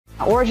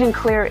Origin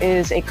Clear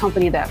is a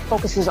company that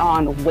focuses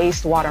on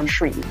wastewater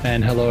treatment.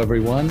 And hello,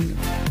 everyone.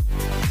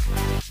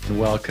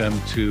 Welcome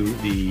to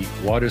the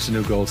Waters the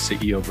New Gold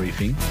CEO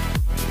briefing.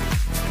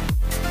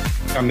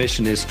 Our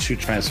mission is to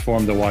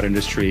transform the water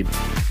industry.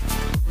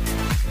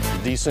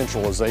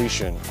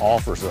 Decentralization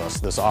offers us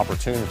this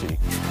opportunity.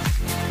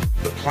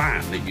 The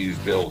plan that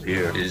you've built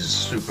here is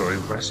super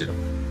impressive.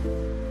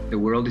 The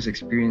world is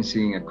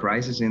experiencing a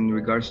crisis in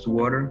regards to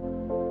water.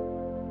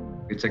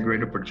 It's a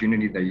great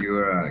opportunity that you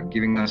are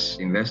giving us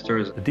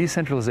investors. The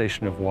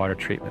decentralization of water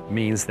treatment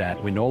means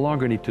that we no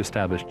longer need to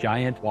establish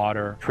giant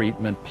water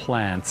treatment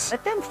plants.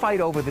 Let them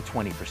fight over the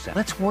 20%.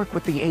 Let's work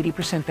with the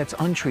 80% that's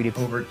untreated.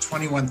 Over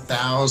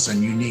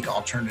 21,000 unique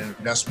alternative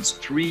investments.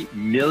 3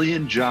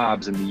 million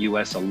jobs in the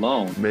U.S.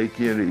 alone.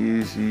 Making it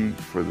easy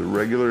for the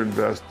regular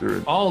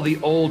investor. All the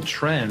old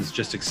trends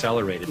just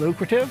accelerated.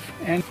 Lucrative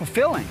and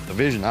fulfilling. The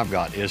vision I've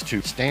got is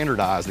to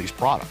standardize these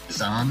products.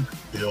 Design,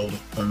 build,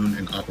 own,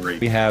 and operate.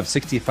 We have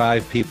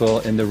 65 people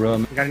in the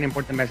room. We got an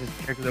important message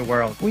to share to the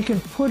world. We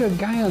can put a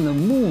guy on the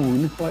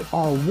moon, but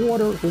our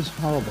water is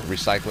horrible.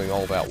 Recycling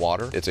all that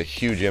water, it's a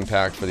huge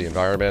impact for the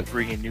environment.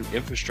 Bringing new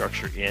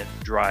infrastructure in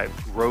to drive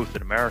growth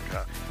in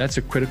America. That's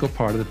a critical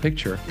part of the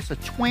picture. It's a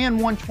twin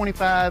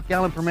 125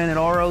 gallon per minute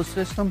RO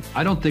system.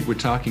 I don't think we're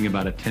talking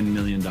about a $10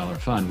 million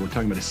fund. We're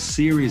talking about a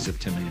series of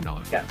 $10 million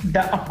funds. Yeah,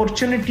 the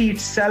opportunity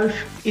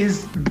itself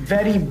is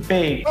very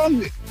big.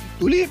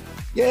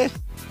 Yes.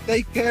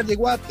 Take care of the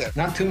water.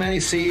 Not too many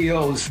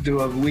CEOs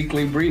do a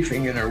weekly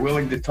briefing and are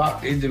willing to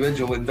talk to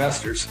individual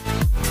investors.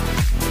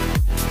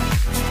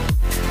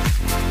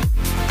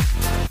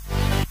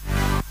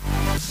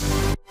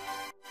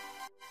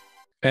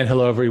 And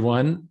hello,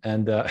 everyone.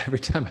 And every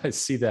time I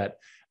see that,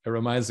 it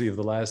reminds me of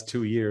the last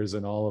 2 years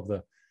and all of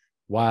the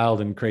wild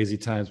and crazy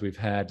times we've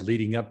had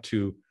leading up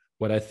to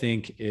what I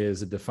think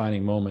is a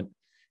defining moment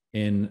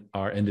in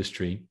our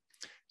industry.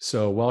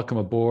 So welcome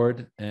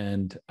aboard,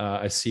 and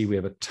I see we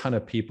have a ton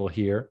of people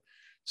here,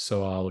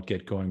 so I'll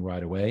get going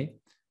right away.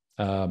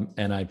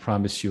 And I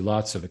promise you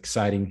lots of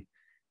exciting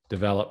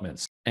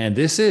developments. And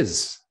this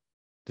is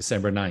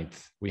December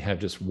 9th. We have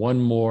just one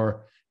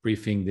more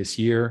briefing this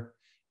year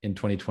in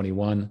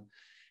 2021.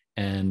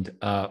 And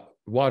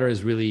water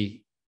is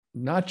really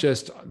not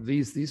just,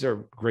 these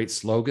are great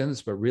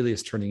slogans, but really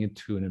it's turning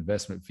into an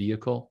investment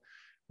vehicle,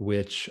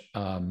 which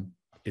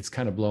it's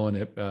kind of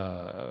blowing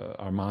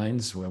our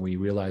minds when we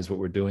realize what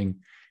we're doing,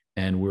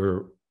 and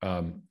we're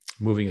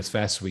moving as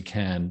fast as we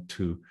can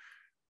to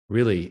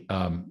really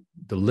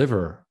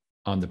deliver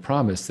on the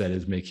promise that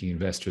is making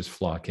investors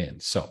flock in.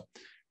 So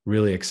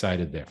really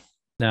excited there.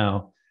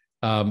 Now,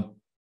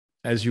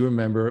 as you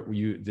remember,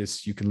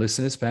 you can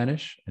listen in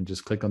Spanish and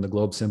just click on the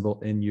globe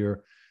symbol in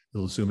your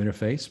little Zoom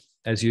interface.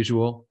 As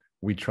usual,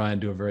 we try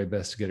and do our very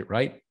best to get it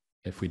right.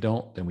 If we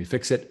don't, then we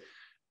fix it.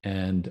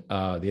 And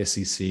the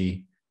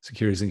SEC,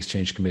 Securities and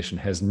Exchange Commission,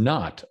 has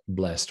not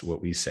blessed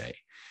what we say,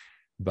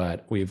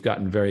 but we've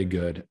gotten very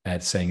good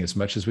at saying as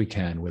much as we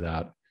can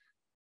without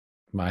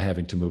my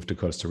having to move to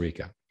Costa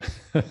Rica.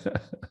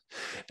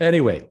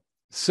 Anyway,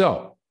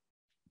 so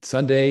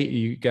Sunday,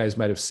 you guys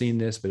might have seen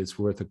this, but it's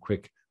worth a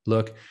quick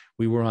look.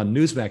 We were on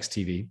Newsmax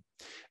TV,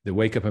 the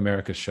Wake Up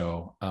America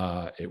show.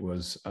 It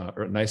was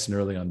nice and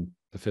early on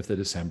the 5th of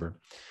December.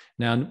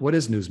 Now, what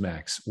is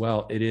Newsmax?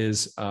 Well, it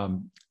is a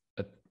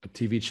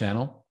TV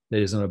channel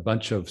that is on a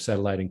bunch of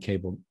satellite and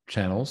cable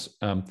channels.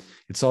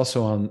 It's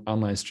also on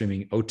online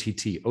streaming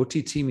OTT.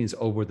 OTT means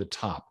over the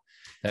top.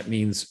 That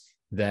means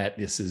that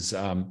this is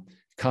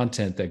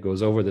content that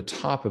goes over the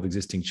top of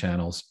existing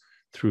channels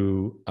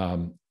through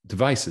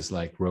devices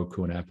like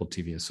Roku and Apple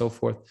TV and so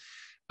forth.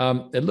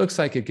 It looks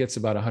like it gets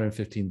about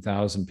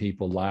 115,000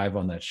 people live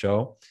on that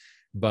show,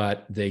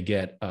 but they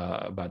get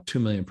about 2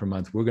 million per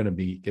month. We're going to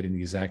be getting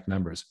the exact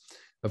numbers.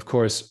 Of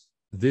course,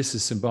 this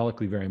is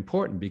symbolically very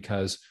important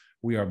because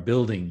we are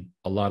building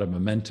a lot of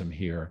momentum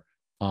here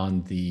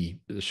on the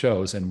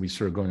shows, and we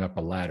sort of going up a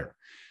ladder.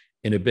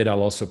 In a bit,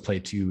 I'll also play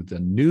to you the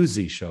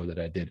Newsy show that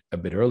I did a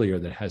bit earlier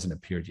that hasn't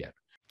appeared yet.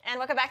 And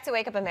welcome back to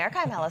Wake Up America.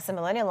 I'm Allison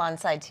Maloney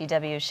alongside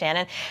TW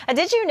Shannon.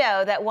 Did you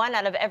know that 1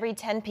 out of every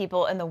 10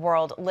 people in the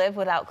world live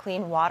without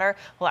clean water?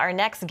 Well, our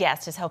next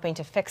guest is hoping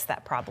to fix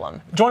that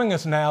problem. Joining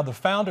us now, the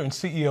founder and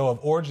CEO of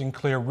Origin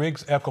Clear,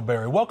 Riggs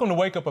Eckelberry. Welcome to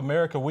Wake Up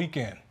America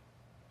Weekend.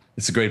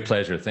 It's a great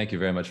pleasure. Thank you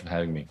very much for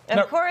having me.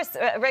 Of course,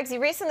 Riggs,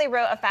 you recently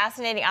wrote a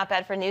fascinating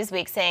op-ed for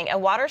Newsweek saying a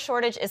water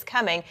shortage is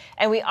coming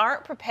and we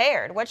aren't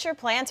prepared. What's your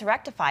plan to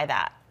rectify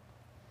that?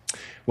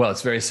 Well,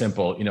 it's very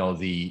simple. You know,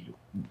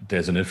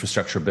 there's an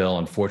infrastructure bill.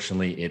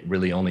 Unfortunately, it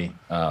really only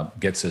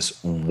gets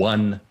us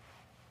 1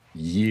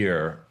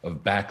 year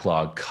of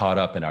backlog caught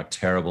up in our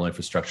terrible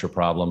infrastructure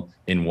problem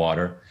in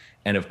water.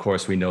 And of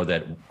course, we know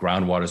that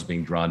groundwater is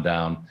being drawn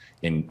down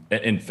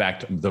in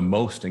fact, the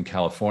most in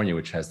California,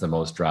 which has the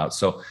most drought.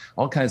 So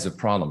all kinds of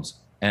problems.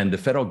 And the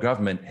federal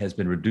government has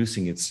been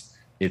reducing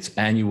its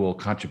annual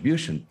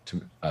contribution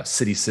to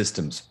city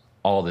systems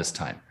all this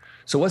time.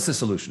 So what's the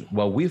solution?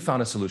 Well, we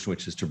found a solution,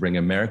 which is to bring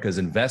America's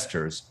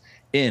investors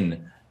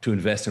in to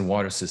invest in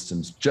water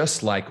systems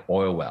just like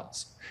oil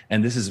wells.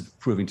 And this is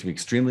proving to be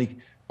extremely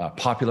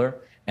popular,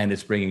 and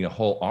it's bringing a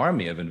whole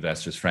army of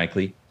investors,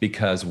 frankly,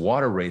 because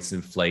water rates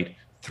inflate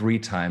 3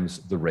 times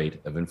the rate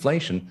of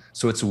inflation.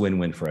 So it's a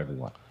win-win for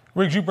everyone.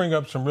 Riggs, you bring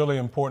up some really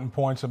important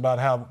points about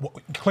how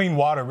clean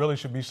water really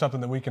should be something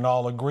that we can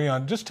all agree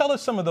on. Just tell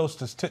us some of those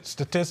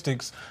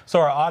statistics so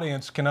our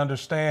audience can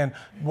understand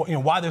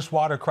why this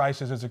water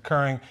crisis is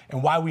occurring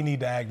and why we need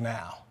to act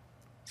now.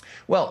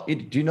 Well,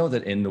 do you know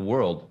that in the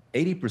world,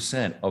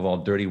 80% of all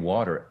dirty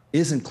water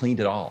isn't cleaned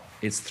at all?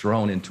 It's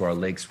thrown into our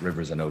lakes,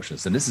 rivers, and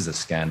oceans. And this is a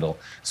scandal.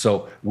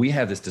 So we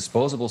have this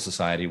disposable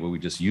society where we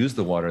just use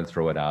the water and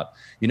throw it out.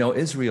 You know,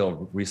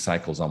 Israel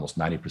recycles almost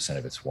 90%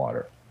 of its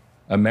water.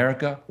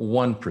 America,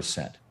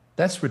 1%.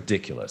 That's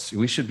ridiculous.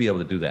 We should be able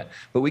to do that.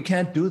 But we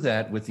can't do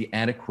that with the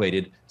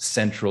antiquated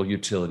central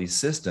utility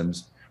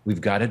systems.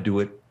 We've got to do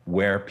it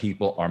where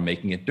people are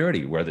making it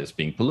dirty, where it's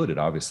being polluted,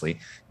 obviously.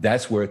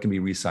 That's where it can be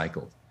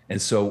recycled.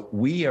 And so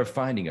we are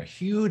finding a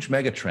huge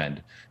mega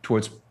trend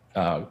towards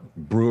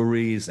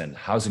breweries and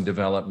housing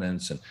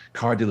developments and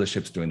car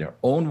dealerships doing their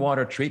own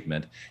water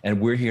treatment,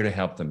 and we're here to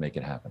help them make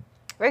it happen.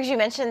 Riggs, you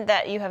mentioned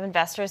that you have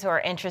investors who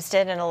are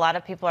interested, and a lot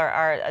of people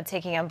are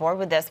taking on board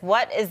with this.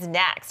 What is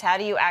next? How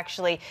do you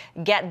actually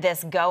get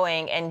this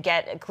going and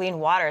get clean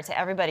water to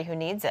everybody who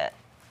needs it?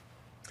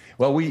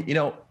 Well,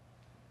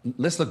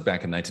 let's look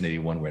back in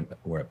 1981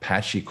 where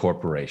Apache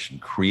Corporation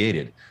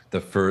created the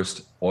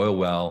first oil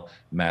well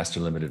master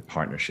limited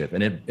partnership.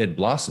 And it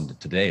blossomed.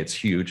 Today it's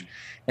huge.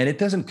 And it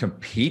doesn't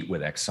compete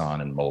with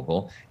Exxon and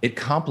Mobil. It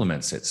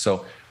complements it.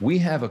 So we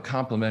have a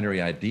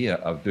complementary idea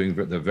of doing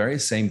the very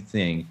same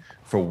thing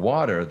for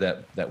water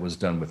that was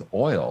done with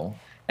oil.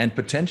 And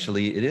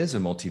potentially it is a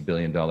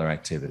multi-billion-dollar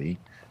activity,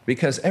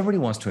 because everybody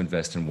wants to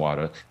invest in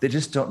water. They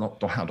just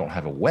don't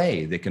have a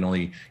way. They can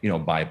only,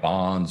 buy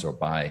bonds or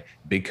buy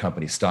big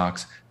company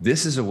stocks.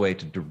 This is a way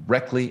to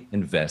directly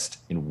invest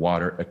in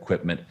water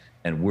equipment.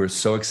 And we're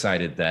so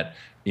excited that,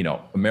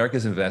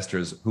 America's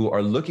investors who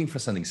are looking for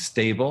something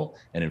stable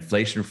and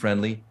inflation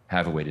friendly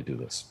have a way to do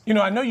this.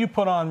 I know you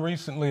put on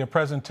recently a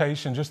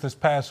presentation just this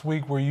past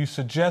week where you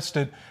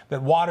suggested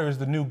that water is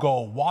the new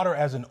gold, water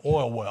as an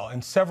oil well,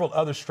 and several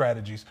other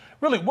strategies.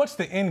 Really, what's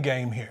the end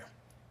game here?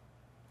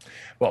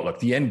 Well, look,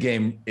 the end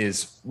game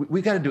is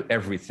we got to do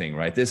everything,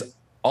 right? There's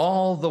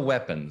all the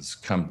weapons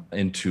come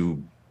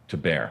to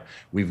bear.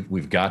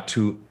 We've got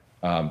to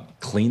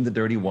clean the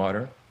dirty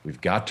water. We've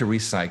got to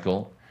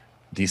recycle.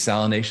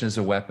 Desalination is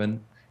a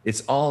weapon.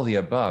 It's all the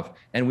above.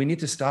 And we need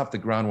to stop the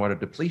groundwater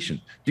depletion.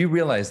 Do you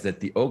realize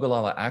that the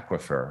Ogallala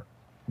Aquifer,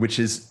 which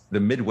is the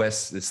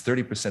Midwest, is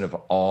 30% of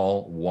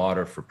all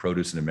water for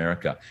produce in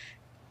America,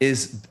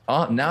 is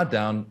now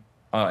down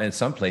in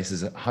some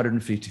places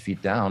 150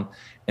 feet down,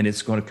 and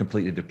it's going to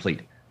completely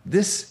deplete.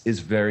 This is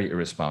very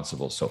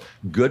irresponsible. So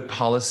good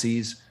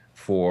policies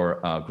for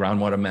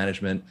groundwater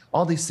management,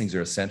 all these things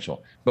are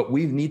essential, but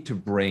we need to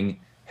bring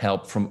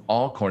help from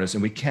all corners,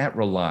 and we can't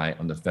rely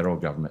on the federal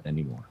government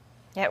anymore.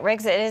 Yeah,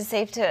 Riggs, it is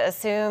safe to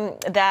assume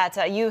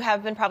that you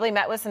have been probably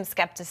met with some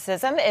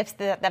skepticism if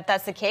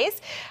that's the case.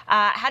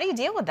 How do you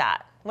deal with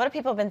that? What have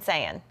people been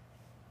saying?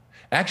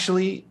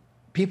 Actually,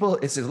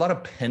 it's a lot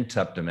of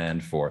pent-up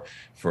demand for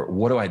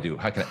what do I do?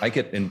 How can I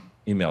get in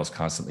emails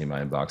constantly in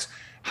my inbox?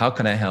 How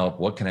can I help?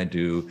 What can I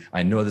do?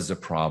 I know there's a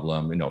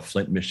problem,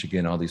 Flint,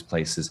 Michigan, all these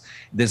places.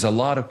 There's a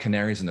lot of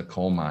canaries in the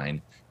coal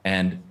mine,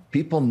 and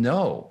people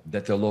know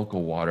that their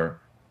local water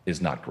is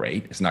not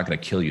great. It's not going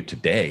to kill you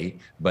today,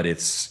 but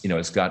it's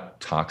got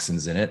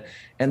toxins in it.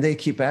 And they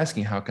keep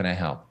asking, how can I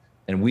help?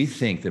 And we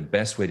think the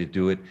best way to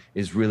do it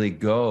is really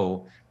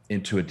go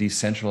into a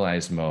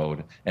decentralized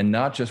mode and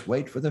not just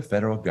wait for the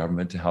federal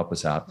government to help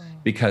us out,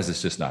 because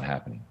it's just not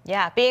happening.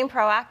 Yeah, being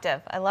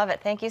proactive. I love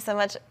it. Thank you so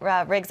much,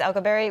 Riggs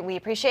Eckelberry. We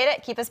appreciate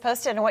it. Keep us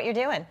posted on what you're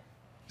doing.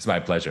 It's my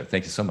pleasure.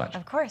 Thank you so much.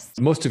 Of course.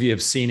 Most of you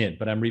have seen it,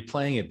 but I'm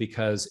replaying it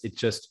because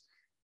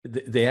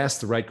they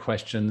asked the right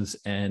questions.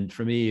 And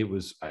for me, it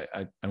was,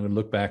 I'm going to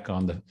look back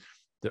on the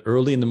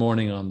early in the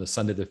morning on the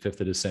Sunday, the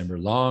 5th of December,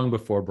 long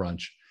before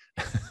brunch,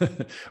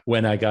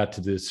 when I got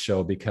to this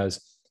show, because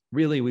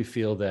really we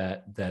feel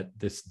that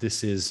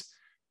this is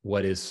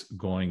what is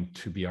going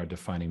to be our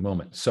defining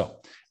moment. So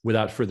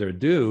without further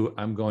ado,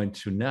 I'm going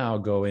to now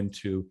go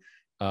into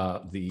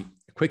the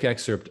quick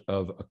excerpt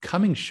of a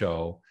coming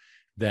show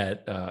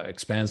that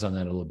expands on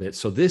that a little bit.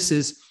 So this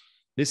is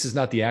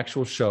not the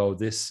actual show.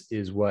 This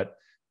is what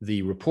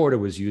the reporter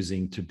was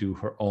using to do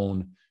her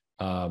own,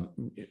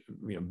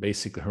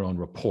 basically her own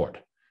report.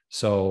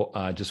 So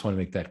I just want to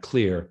make that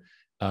clear.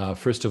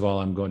 First of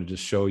all, I'm going to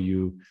just show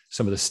you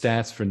some of the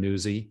stats for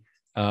Newsy.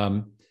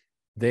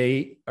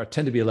 They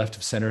tend to be a left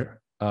of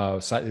center,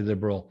 slightly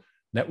liberal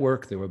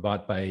network. They were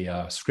bought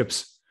by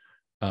Scripps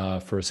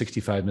for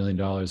 $65 million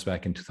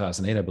back in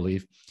 2008, I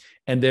believe.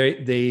 And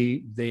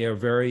they are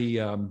very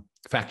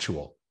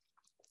factual,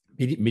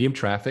 medium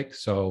traffic.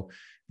 So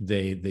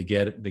they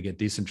get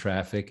decent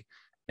traffic,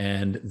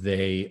 and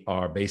they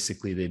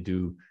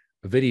do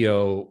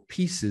video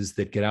pieces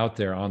that get out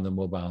there on the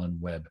mobile and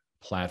web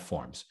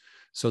platforms.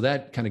 So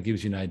that kind of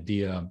gives you an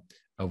idea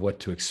of what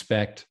to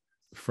expect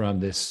from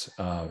this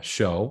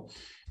show.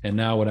 And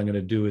now what I'm going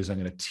to do is I'm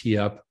going to tee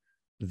up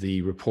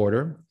the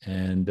reporter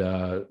and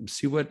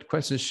see what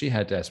questions she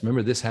had to ask.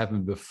 Remember, this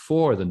happened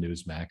before the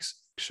Newsmax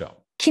show.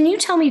 Can you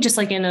tell me just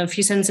like in a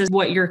few sentences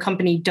what your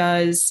company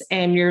does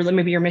and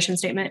maybe your mission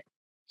statement?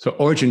 So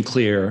Origin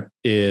Clear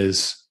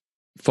is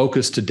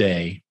focused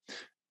today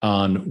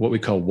on what we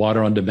call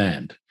water on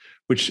demand,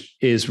 which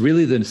is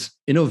really the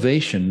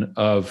innovation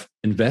of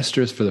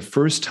investors for the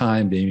first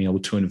time being able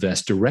to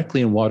invest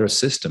directly in water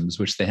systems,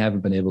 which they haven't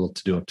been able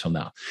to do up till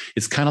now.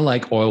 It's kind of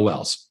like oil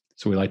wells.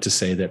 So we like to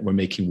say that we're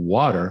making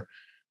water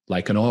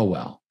like an oil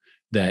well,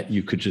 that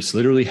you could just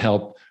literally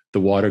help the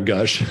water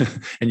gush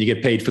and you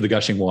get paid for the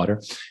gushing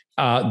water.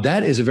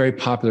 That is a very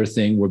popular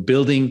thing. We're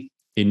building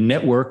a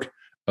network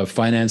of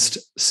financed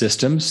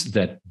systems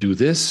that do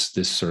this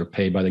sort of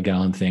pay by the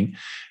gallon thing.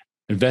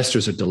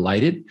 Investors are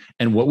delighted.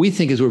 And what we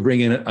think is we're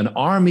bringing an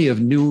army of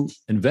new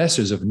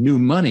investors, of new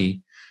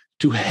money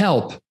to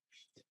help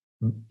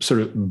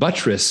sort of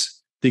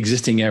buttress the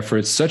existing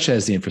efforts, such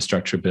as the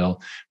infrastructure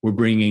bill. We're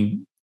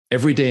bringing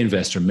everyday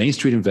investor, Main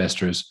Street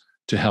investors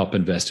to help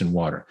invest in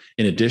water.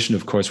 In addition,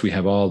 of course, we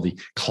have all the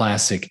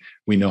classic,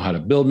 we know how to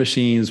build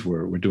machines.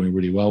 We're doing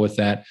really well with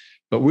that.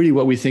 But really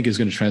what we think is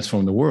going to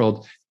transform the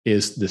world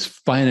is this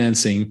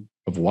financing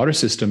of water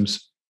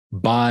systems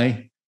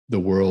by the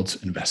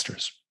world's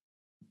investors.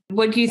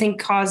 What do you think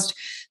caused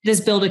this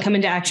bill to come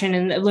into action?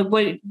 And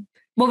what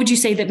would you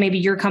say that maybe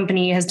your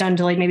company has done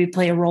to like maybe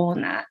play a role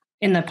in that,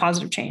 in the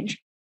positive change?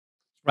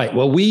 Right.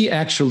 Well, we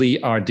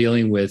actually are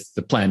dealing with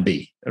the plan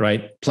B,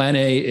 right? Plan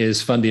A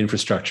is fund the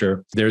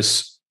infrastructure.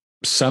 There's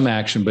some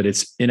action, but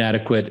it's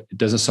inadequate. It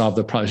doesn't solve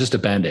the problem. It's just a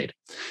Band-Aid.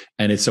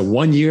 And it's a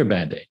 1-year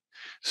Band-Aid.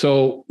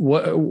 So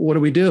what do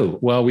we do?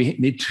 Well, we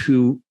need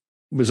to,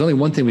 there's only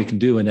one thing we can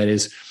do, and that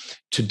is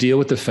to deal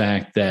with the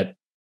fact that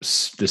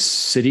the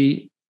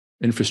city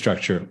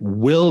infrastructure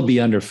will be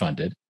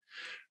underfunded.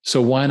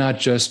 So why not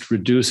just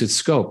reduce its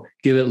scope,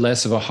 give it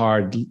less of a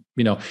hard,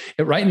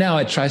 right now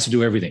it tries to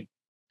do everything.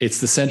 It's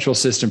the central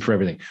system for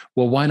everything.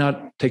 Well, why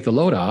not take the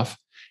load off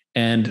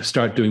and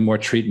start doing more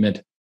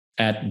treatment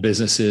at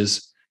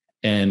businesses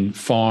and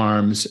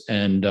farms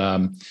and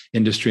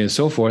industry and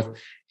so forth,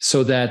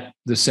 so that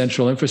the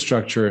central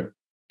infrastructure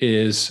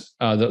is,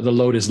 the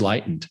load is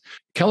lightened.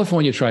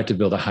 California tried to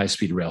build a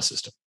high-speed rail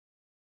system.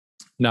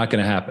 Not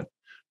going to happen.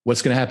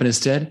 What's going to happen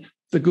instead?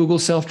 The Google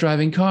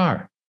self-driving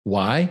car.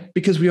 Why?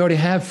 Because we already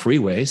have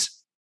freeways.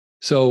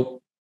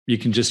 So you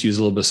can just use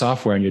a little bit of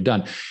software and you're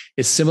done.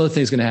 It's similar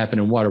things going to happen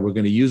in water. We're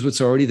going to use what's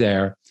already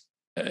there.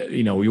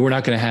 We're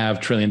not going to have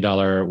 $1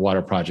 trillion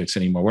water projects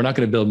anymore. We're not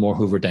going to build more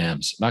Hoover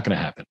dams. Not going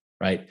to happen,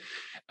 right?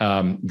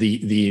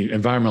 The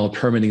environmental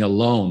permitting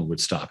alone would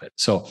stop it.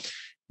 So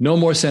no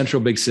more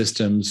central big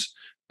systems.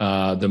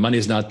 The money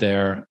is not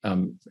there.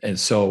 And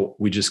so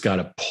we just got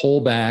to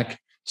pull back.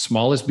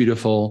 Small is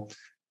beautiful.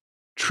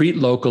 Treat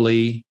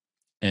locally.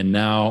 And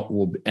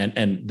now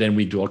and then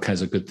we do all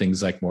kinds of good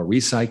things like more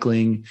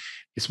recycling.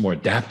 It's more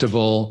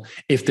adaptable.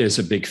 If there's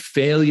a big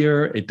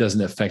failure, it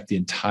doesn't affect the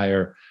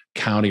entire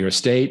county or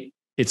state.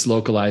 It's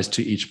localized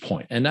to each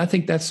point. And I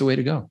think that's the way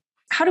to go.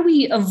 How do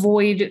we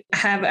avoid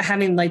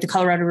having like the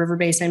Colorado River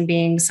Basin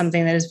being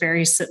something that is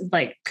very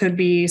could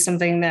be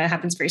something that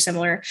happens very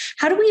similar?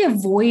 How do we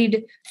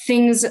avoid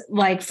things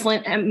like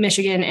Flint,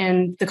 Michigan,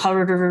 and the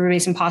Colorado River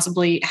Basin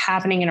possibly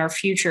happening in our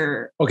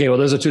future? Okay, well,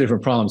 those are two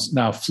different problems.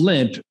 Now,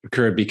 Flint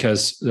occurred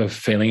because of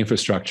failing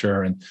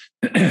infrastructure and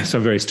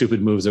some very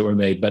stupid moves that were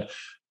made, but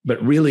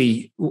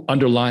really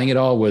underlying it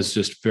all was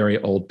just very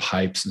old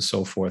pipes and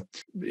so forth.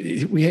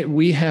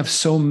 We have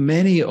so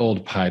many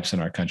old pipes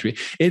in our country.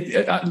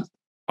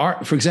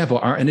 For example,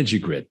 our energy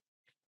grid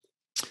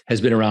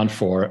has been around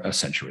for a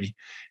century.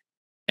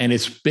 And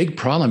its big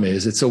problem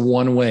is it's a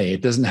one-way.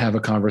 It doesn't have a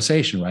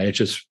conversation, right? It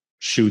just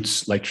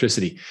shoots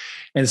electricity.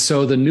 And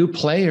so the new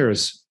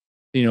players,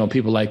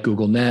 people like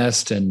Google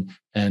Nest and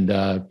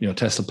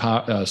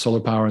Tesla solar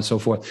power and so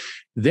forth,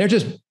 they're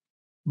just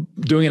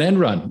doing an end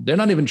run. They're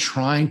not even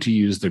trying to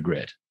use the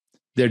grid.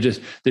 They're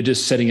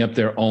just setting up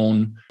their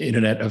own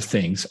Internet of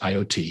Things,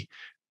 IoT,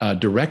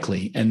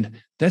 directly.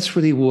 And that's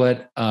really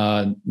what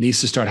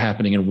needs to start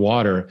happening in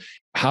water.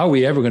 How are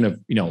we ever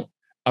going to,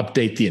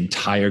 update the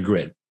entire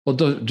grid? Well,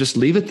 just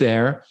leave it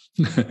there,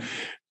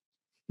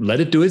 let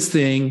it do its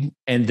thing.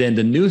 And then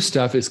the new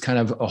stuff is kind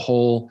of a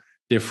whole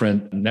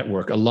different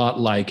network, a lot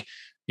like,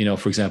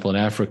 for example, in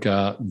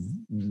Africa,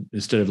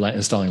 instead of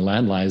installing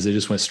landlines, they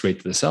just went straight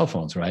to the cell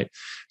phones, right?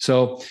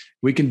 So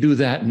we can do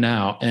that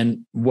now.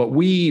 And what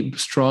we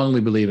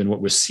strongly believe in,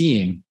 what we're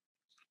seeing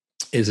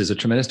is there's a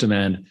tremendous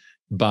demand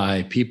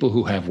by people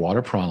who have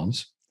water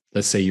problems.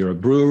 Let's say you're a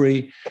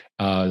brewery.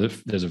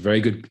 There's a very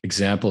good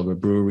example of a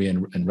brewery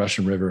in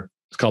Russian River.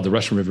 It's called the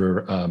Russian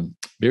River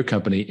Beer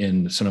Company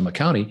in Sonoma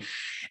County.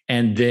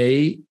 And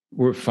they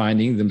were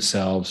finding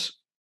themselves,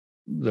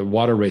 the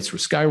water rates were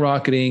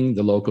skyrocketing.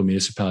 The local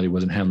municipality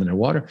wasn't handling their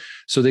water.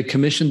 So they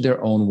commissioned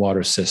their own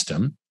water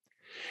system.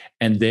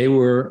 And they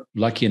were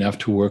lucky enough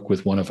to work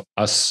with one of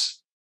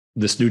us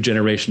this new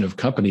generation of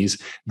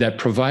companies that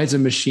provides a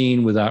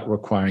machine without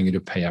requiring you to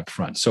pay up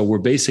front. So we're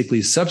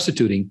basically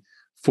substituting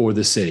for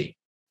the city.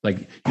 Like,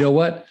 you know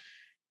what?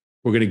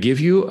 We're going to give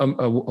you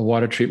a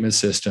water treatment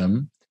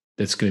system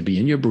that's going to be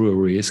in your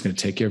brewery. It's going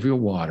to take care of your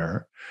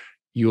water.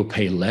 You'll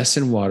pay less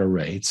in water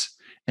rates,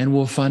 and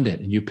we'll fund it,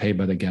 and you pay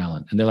by the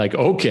gallon. And they're like,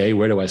 okay,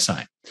 where do I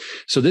sign?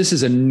 So this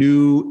is a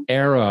new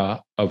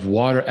era of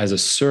water as a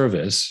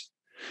service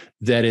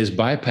that is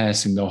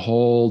bypassing the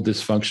whole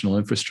dysfunctional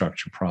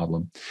infrastructure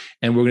problem.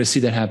 And we're going to see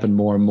that happen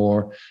more and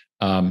more,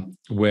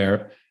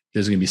 where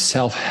there's going to be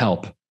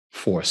self-help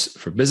for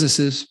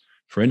businesses,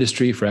 for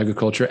industry, for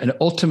agriculture, and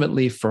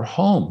ultimately for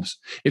homes.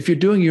 If you're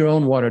doing your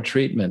own water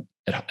treatment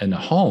in a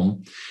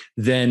home,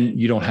 then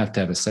you don't have to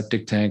have a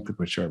septic tank,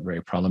 which are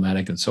very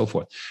problematic, and so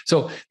forth.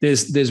 So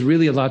there's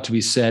really a lot to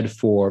be said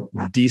for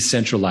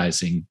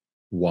decentralizing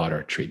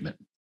water treatment.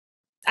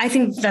 I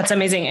think that's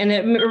amazing. And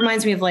it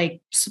reminds me of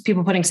like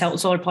people putting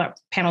solar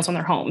panels on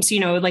their homes,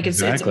 like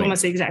it's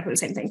almost exactly the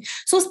same thing.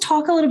 So let's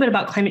talk a little bit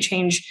about climate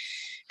change.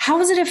 How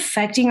is it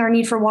affecting our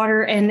need for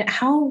water, and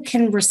how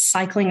can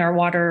recycling our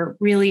water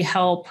really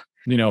help?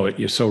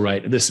 You're so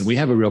right. Listen, we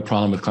have a real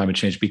problem with climate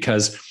change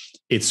because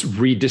it's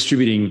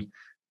redistributing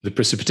the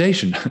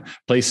precipitation.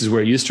 Places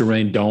where it used to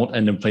rain don't,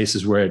 and in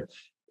places where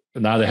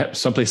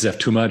some places have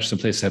too much, some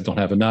places don't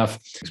have enough.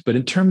 But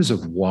in terms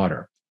of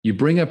water, you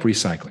bring up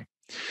recycling.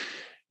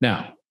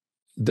 Now,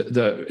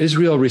 the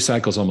Israel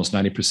recycles almost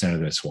 90%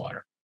 of its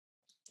water.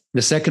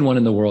 The second one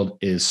in the world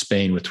is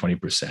Spain with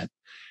 20%.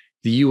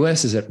 The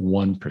US is at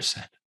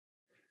 1%.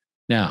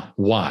 Now,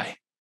 why?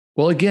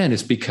 Well, again,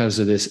 it's because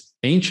of this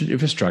ancient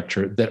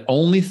infrastructure that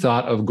only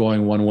thought of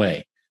going one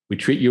way. We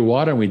treat your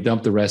water and we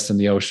dump the rest in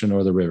the ocean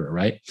or the river,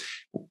 right?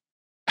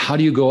 How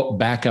do you go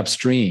back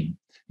upstream?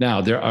 Now,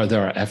 there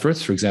are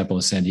efforts, for example,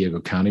 in San Diego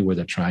County, where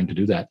they're trying to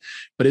do that,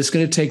 but it's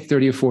going to take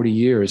 30 or 40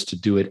 years to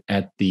do it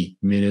at the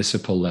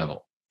municipal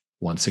level.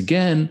 Once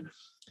again,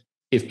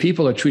 if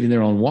people are treating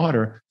their own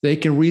water, they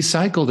can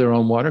recycle their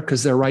own water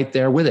because they're right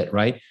there with it,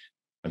 right?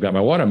 I've got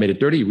my water, I made it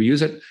dirty,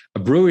 reuse it. A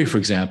brewery, for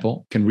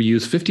example, can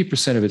reuse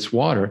 50% of its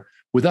water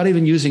without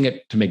even using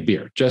it to make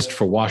beer, just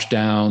for wash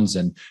downs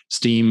and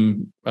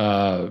steam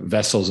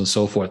vessels and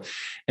so forth.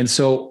 And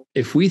so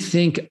if we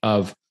think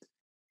of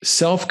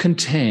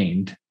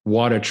self-contained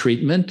water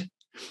treatment,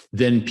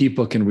 then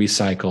people can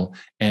recycle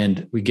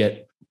and we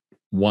get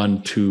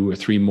 1, 2, or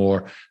 3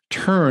 more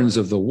turns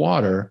of the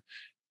water.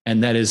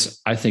 And that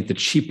is, I think, the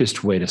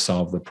cheapest way to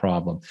solve the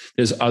problem.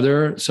 There's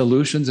other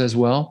solutions as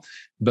well,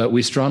 but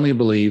we strongly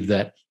believe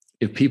that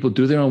if people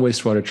do their own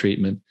wastewater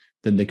treatment,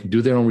 then they can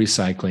do their own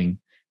recycling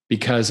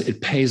because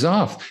it pays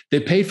off. They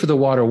paid for the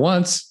water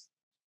once,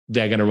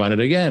 they're going to run it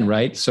again,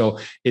 right? So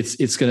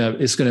it's going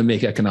to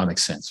make economic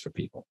sense for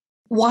people.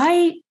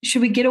 Why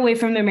should we get away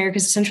from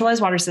America's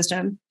centralized water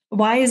system?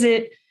 Why is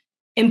it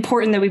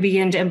important that we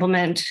begin to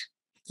implement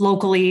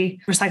locally,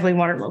 recycling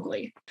water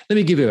locally? Let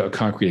me give you a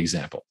concrete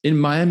example. In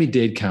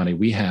Miami-Dade County,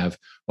 we have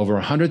over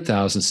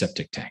 100,000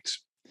 septic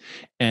tanks.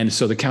 And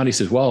so the county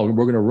says, well,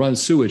 we're going to run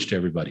sewage to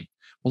everybody.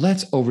 Well,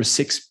 that's over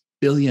 $6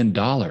 billion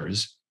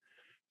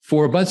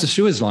for a bunch of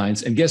sewage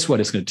lines. And guess what?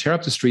 It's going to tear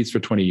up the streets for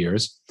 20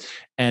 years.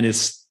 And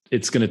it's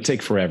going to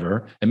take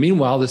forever. And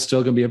meanwhile, there's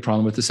still going to be a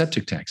problem with the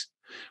septic tanks.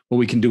 What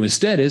we can do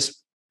instead is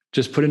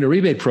just put in a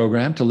rebate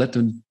program to let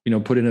them,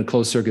 put in a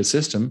closed circuit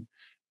system,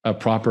 a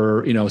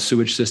proper,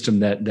 sewage system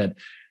that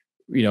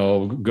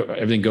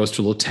everything goes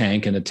to a little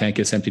tank and the tank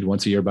gets emptied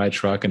once a year by a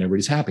truck and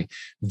everybody's happy.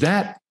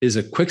 That is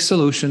a quick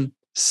solution,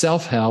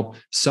 self-help,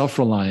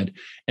 self-reliant,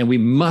 and we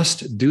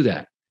must do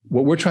that.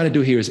 What we're trying to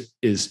do here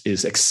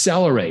is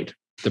accelerate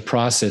the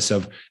process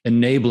of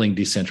enabling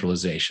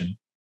decentralization,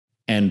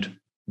 and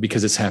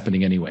because it's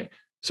happening anyway.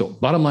 So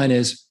bottom line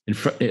is,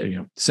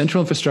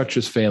 central infrastructure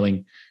is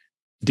failing.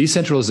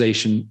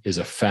 Decentralization is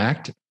a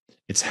fact.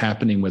 It's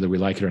happening whether we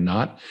like it or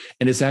not.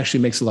 And it actually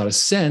makes a lot of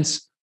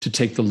sense to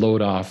take the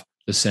load off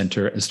the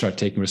center and start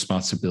taking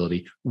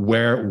responsibility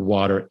where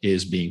water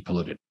is being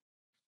polluted.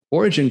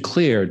 Origin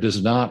Clear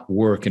does not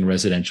work in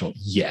residential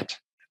yet.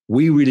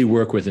 We really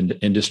work with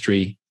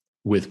industry,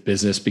 with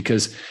business,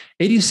 because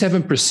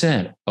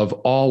 87% of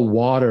all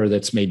water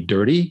that's made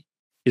dirty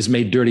is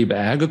made dirty by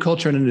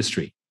agriculture and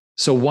industry.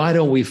 So why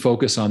don't we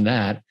focus on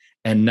that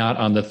and not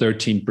on the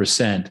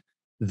 13%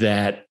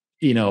 that,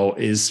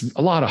 is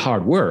a lot of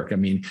hard work? I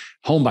mean,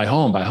 home by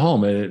home by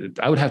home,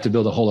 I would have to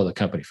build a whole other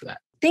company for that.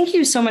 Thank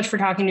you so much for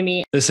talking to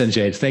me. Listen,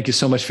 Jade, thank you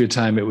so much for your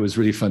time. It was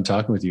really fun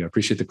talking with you. I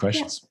appreciate the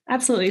questions. Yeah,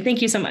 absolutely.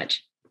 Thank you so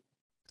much.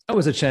 That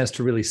was a chance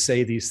to really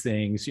say these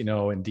things,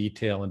 in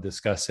detail and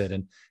discuss it.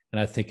 And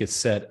I think it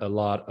set a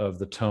lot of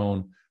the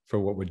tone for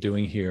what we're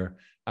doing here.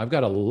 I've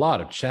got a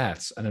lot of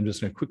chats, and I'm just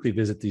going to quickly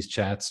visit these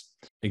chats.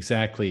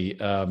 Exactly.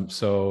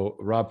 So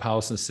Rob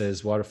Powelson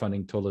says water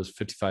funding total is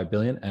 $55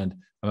 billion, and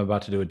I'm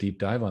about to do a deep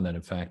dive on that,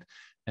 in fact.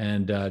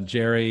 And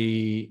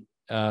Jerry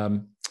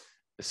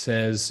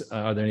says,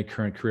 are there any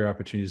current career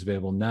opportunities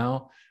available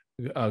now?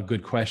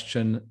 Good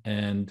question.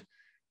 And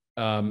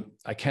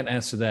I can't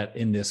answer that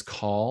in this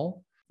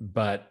call,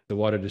 but the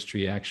water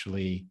industry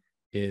actually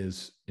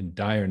is in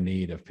dire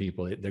need of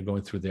people. They're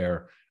going through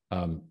their,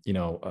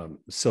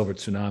 silver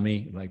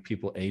tsunami, like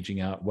people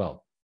aging out.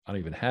 Well, I don't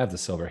even have the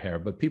silver hair,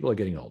 but people are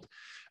getting old.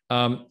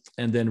 And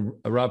then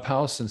Rob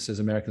Powelson says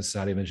American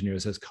Society of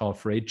Engineers has called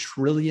for $1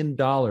 trillion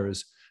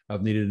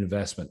of needed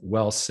investment.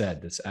 Well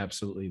said. That's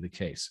absolutely the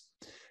case.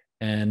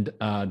 And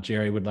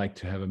Jerry would like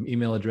to have an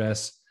email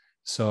address.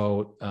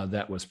 So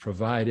that was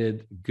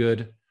provided.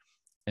 Good.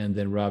 And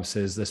then Rob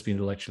says, let's be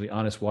intellectually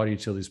honest, water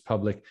utilities,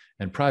 public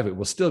and private,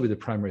 will still be the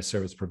primary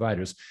service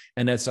providers.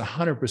 And that's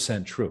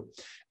 100% true.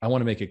 I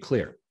want to make it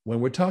clear. When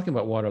we're talking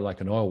about water like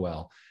an oil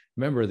well,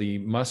 remember the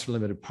master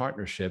limited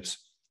partnerships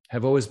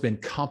have always been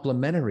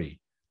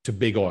complementary to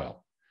big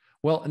oil.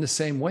 Well, in the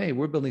same way,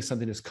 we're building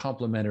something that's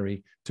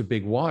complementary to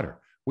big water.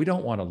 We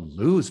don't want to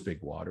lose big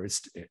water.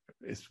 It's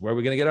where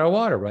we're going to get our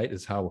water, right?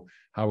 It's how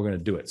we're going to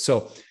do it.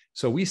 So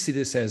we see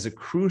this as a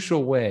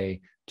crucial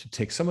way to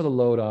take some of the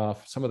load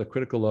off, some of the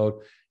critical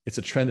load. It's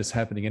a trend that's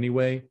happening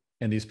anyway,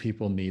 and these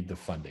people need the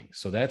funding.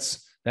 So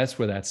that's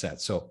where that's at.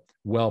 So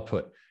well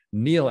put.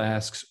 Neil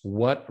asks,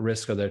 what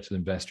risks are there to the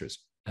investors?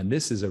 And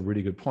this is a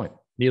really good point.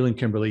 Neil and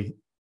Kimberly,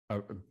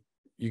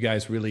 you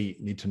guys really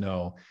need to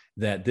know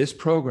that this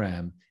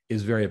program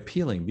is very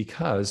appealing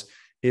because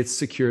it's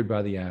secured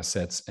by the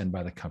assets and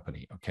by the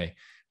company. Okay,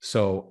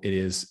 so it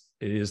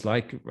is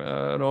like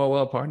an oil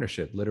well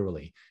partnership,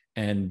 literally.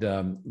 And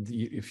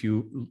if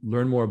you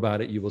learn more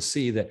about it, you will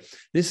see that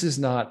this is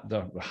not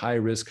the high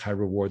risk, high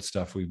reward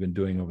stuff we've been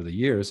doing over the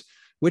years,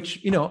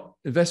 which,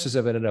 investors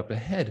have ended up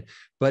ahead,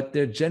 but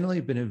they've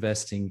generally been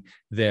investing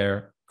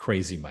their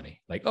crazy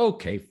money. Like,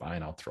 okay,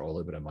 fine, I'll throw a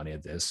little bit of money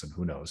at this and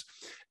who knows.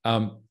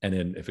 And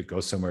then if it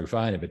goes somewhere,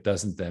 fine. If it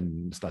doesn't,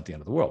 then it's not the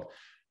end of the world.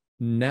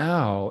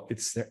 Now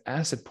it's their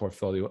asset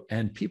portfolio,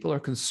 and people are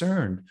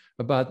concerned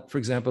about, for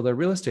example, their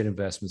real estate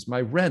investments.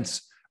 My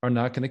rents are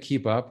not going to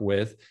keep up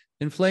with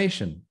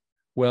inflation.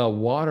 Well,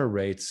 water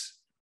rates,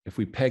 if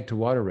we peg to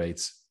water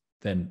rates,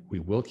 then we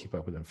will keep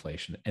up with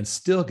inflation and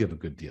still give a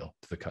good deal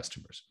to the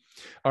customers.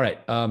 All right,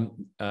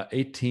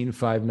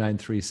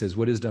 18593 says,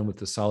 what is done with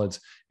the solids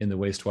in the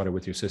wastewater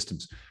with your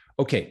systems?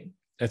 Okay,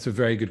 that's a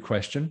very good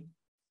question.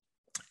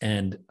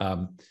 And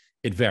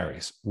it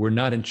varies. We're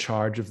not in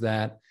charge of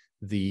that.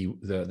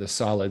 The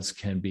solids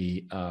can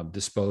be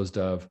disposed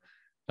of.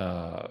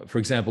 For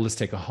example, let's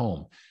take a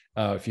home.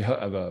 If you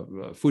have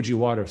a Fuji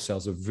Water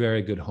sells a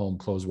very good home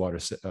closed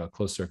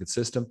circuit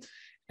system,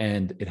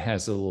 and it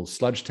has a little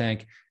sludge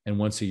tank, and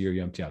once a year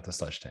you empty out the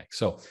sludge tank.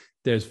 So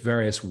there's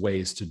various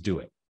ways to do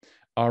it.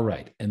 All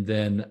right, and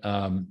then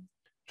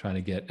trying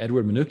to get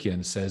Edward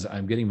Manukian says,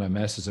 I'm getting my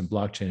master's in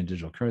blockchain and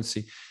digital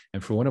currency,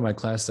 and for one of my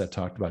classes I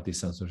talked about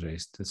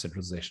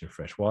decentralization of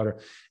fresh water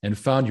and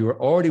found you were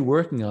already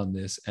working on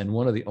this and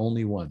one of the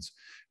only ones.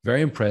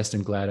 Very impressed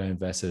and glad I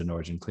invested in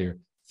Origin Clear.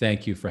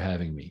 Thank you for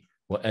having me.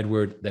 Well,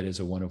 Edward, that is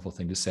a wonderful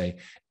thing to say.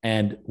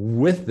 And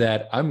with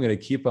that, I'm going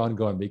to keep on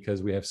going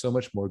because we have so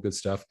much more good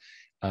stuff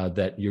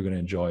that you're going to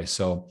enjoy.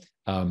 So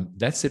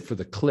that's it for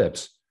the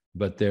clips,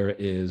 but there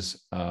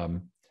is,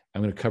 I'm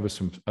going to cover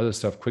some other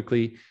stuff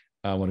quickly.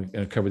 I want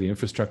to cover the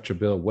infrastructure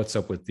bill, what's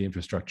up with the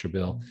infrastructure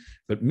bill.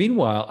 But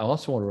meanwhile, I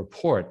also want to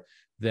report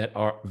that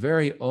our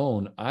very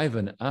own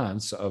Ivan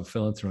Ants of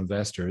Philanthro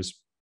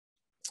Investors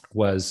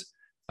was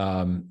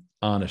on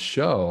a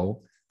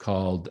show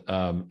called, here,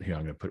 I'm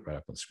going to put it right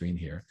up on the screen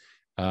here.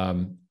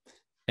 And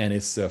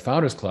it's the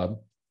Founders Club.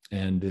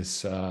 And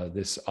this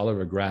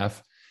Oliver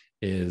Graf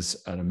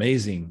is an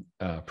amazing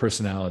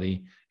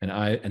personality.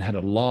 And had a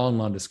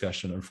long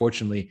discussion.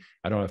 Unfortunately,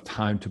 I don't have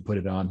time to put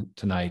it on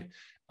tonight.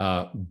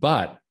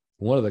 But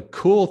one of the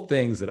cool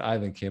things that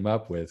Ivan came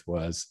up with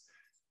was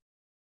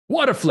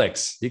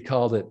Waterflix. He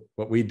called it,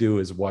 what we do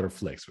is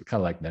Waterflix. We're kind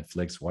of like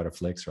Netflix,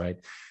 Waterflix, right?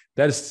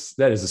 That is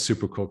a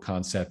super cool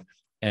concept.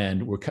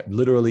 And we're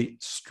literally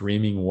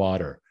streaming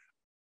water.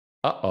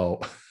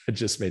 Uh-oh, I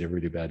just made a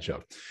really bad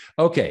joke.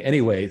 Okay,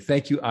 anyway,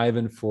 thank you,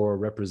 Ivan, for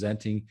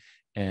representing.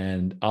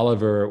 And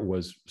Oliver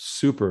was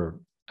super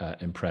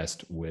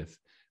impressed with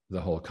the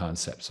whole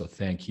concept. So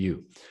thank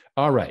you.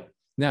 All right.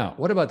 Now,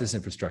 what about this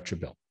infrastructure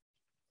bill?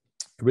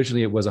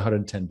 Originally, it was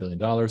 $110 billion.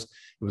 It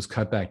was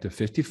cut back to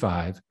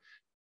 55.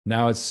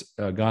 Now it's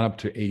gone up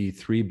to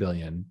 83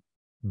 billion,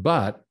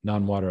 but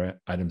non-water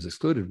items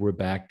excluded, we're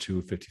back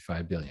to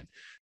 55 billion.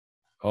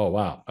 Oh,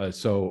 wow.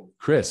 So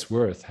Chris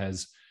Worth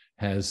has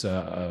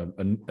a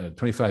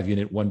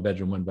 25-unit,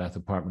 one-bedroom, one-bath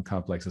apartment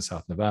complex in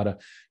South Nevada.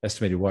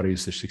 Estimated water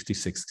usage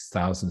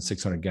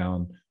 66,600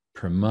 gallons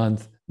per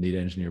month. Need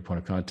engineer point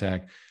of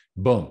contact.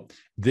 Boom.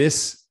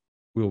 This,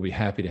 we will be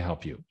happy to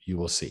help you. You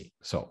will see.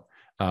 So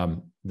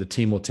the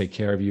team will take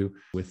care of you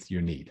with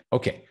your need.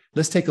 Okay,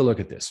 let's take a look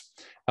at this.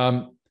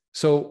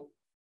 So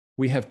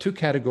we have two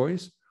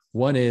categories.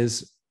 One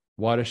is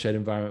watershed,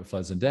 environment,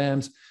 floods, and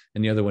dams.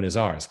 And the other one is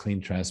ours,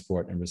 clean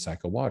transport and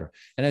recycle water.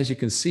 And as you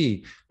can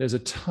see, there's a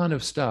ton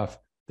of stuff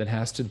that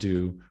has to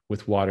do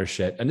with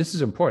watershed. And this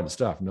is important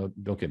stuff. No,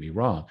 don't get me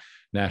wrong.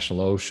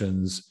 National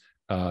oceans,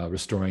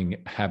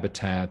 restoring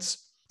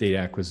habitats, data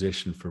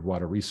acquisition for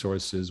water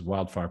resources,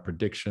 wildfire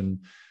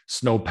prediction,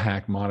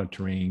 snowpack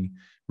monitoring,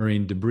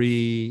 marine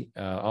debris,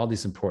 all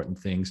these important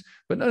things.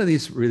 But none of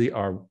these really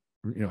are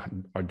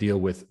deal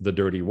with the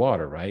dirty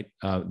water, right,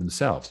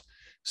 themselves.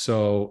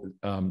 So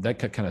that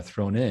got kind of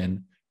thrown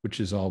in, which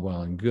is all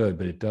well and good,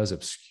 but it does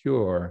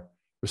obscure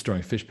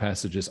restoring fish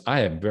passages.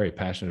 I am very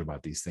passionate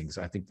about these things.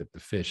 I think that the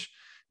fish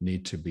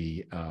need to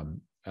be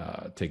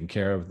taken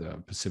care of,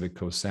 the Pacific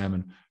Coast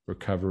salmon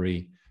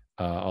recovery,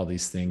 all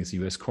these things.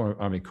 U.S.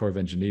 Army Corps of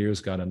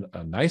Engineers got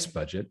a nice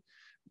budget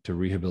to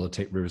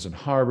rehabilitate rivers and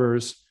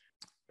harbors,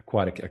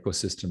 aquatic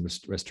ecosystem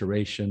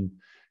restoration,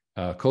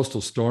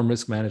 coastal storm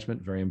risk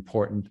management, very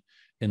important,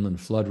 inland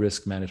flood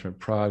risk management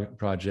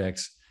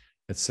projects,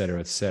 et cetera,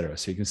 et cetera.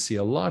 So you can see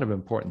a lot of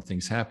important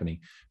things happening,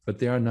 but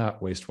they are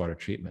not wastewater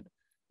treatment.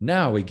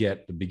 Now we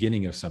get the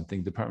beginning of something.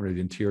 The Department of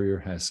the Interior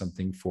has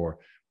something for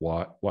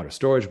water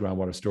storage,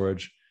 groundwater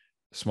storage,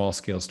 small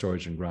scale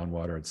storage and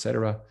groundwater, et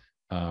cetera.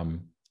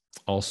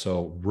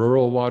 Also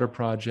rural water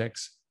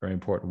projects, very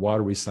important,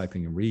 water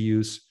recycling and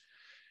reuse.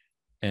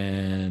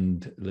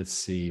 And let's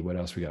see what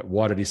else we got.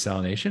 Water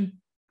desalination,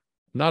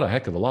 not a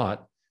heck of a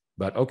lot,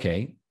 but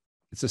okay,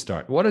 it's a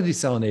start. Water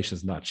desalination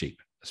is not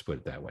cheap, let's put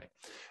it that way.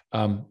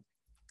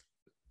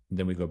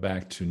 Then we go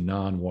back to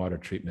non-water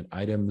treatment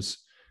items.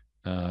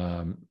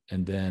 And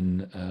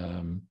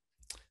then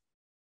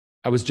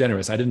I was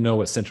generous. I didn't know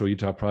what Central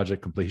Utah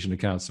Project completion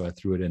account, so I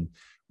threw it in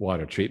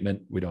water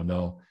treatment. We don't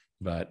know,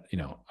 but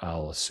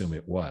I'll assume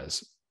it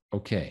was.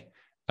 Okay.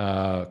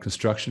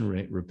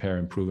 Construction, repair,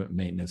 improvement,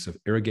 maintenance of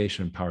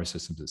irrigation and power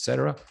systems, et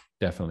cetera.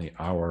 Definitely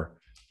our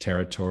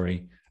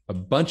territory. A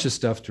bunch of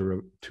stuff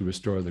to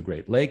restore the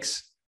Great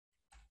Lakes.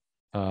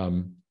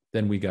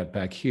 Then we got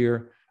back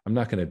here. I'm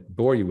not going to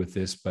bore you with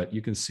this, but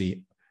you can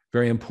see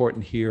very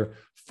important here.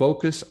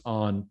 Focus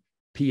on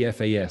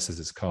PFAS, as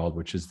it's called,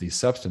 which is these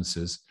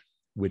substances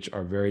which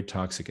are very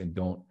toxic and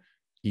don't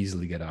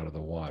easily get out of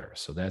the water.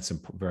 So that's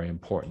very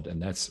important.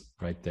 And that's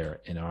right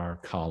there in our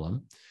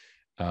column.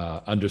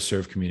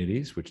 Underserved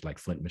communities, which like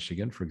Flint,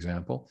 Michigan, for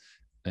example,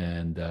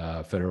 and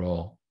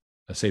federal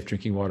Safe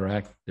Drinking Water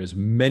Act. There's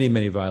many,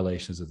 many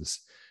violations of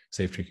this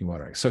Safe Drinking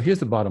Water Act. So here's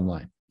the bottom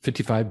line,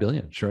 $55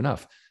 billion, sure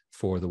enough,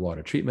 for the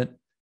water treatment,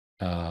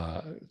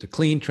 to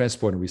clean,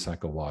 transport, and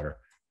recycle water,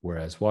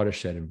 whereas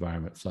watershed,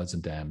 environment, floods,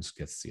 and dams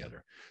gets the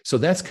other. So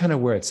that's kind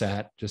of where it's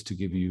at, just to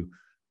give you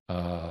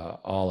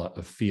all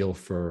a feel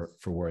for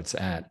where it's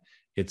at.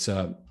 It's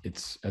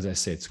as I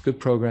say, it's a good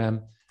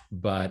program,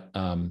 but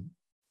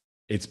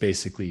it's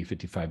basically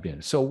 $55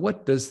 billion. So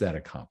what does that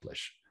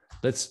accomplish?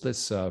 Let's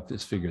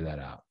figure that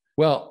out.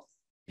 Well,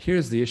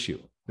 here's the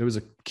issue. There was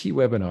a key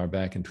webinar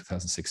back in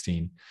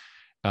 2016,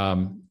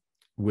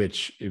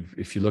 which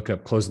if you look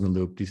up Closing the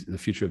Loop, the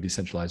Future of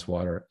Decentralized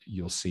Water,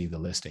 you'll see the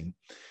listing.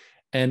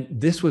 And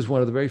this was one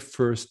of the very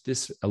first,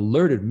 this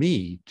alerted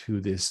me to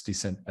this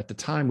at the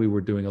time we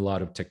were doing a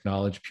lot of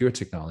technology, pure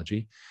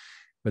technology,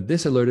 but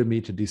this alerted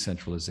me to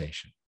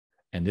decentralization.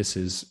 And this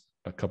is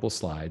a couple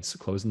slides,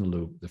 Closing the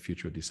Loop, the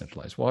Future of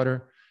Decentralized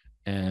Water.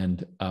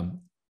 And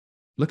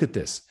look at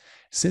this.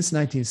 Since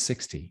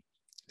 1960,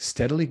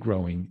 steadily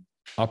growing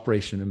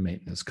operation and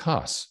maintenance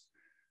costs.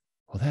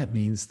 Well, that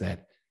means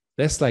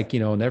that's like,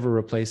 never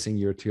replacing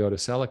your Toyota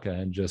Celica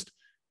and just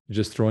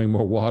throwing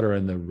more water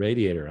in the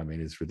radiator. I mean,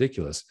 it's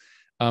ridiculous.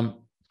 And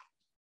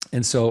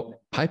so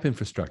pipe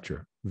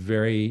infrastructure,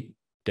 very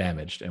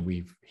damaged. And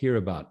we hear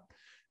about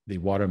the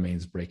water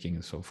mains breaking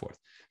and so forth.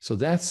 So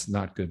that's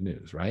not good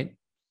news, right?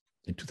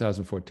 In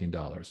 2014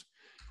 dollars.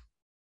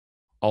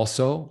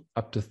 Also,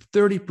 up to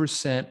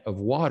 30% of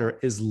water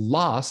is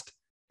lost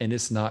and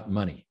it's not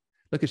money.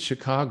 Look at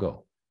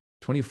Chicago,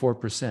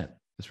 24%.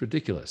 That's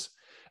ridiculous.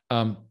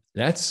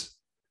 That's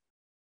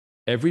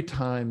every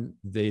time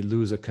they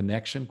lose a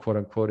connection, quote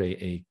unquote,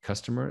 a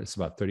customer, it's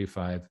about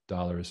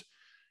 $35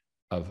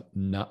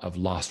 of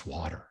lost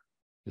water.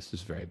 This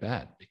is very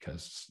bad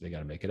because they got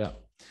to make it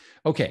up.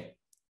 Okay,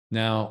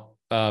 now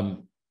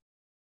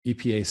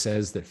EPA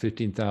says that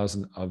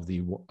 15,000 of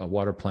the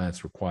water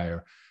plants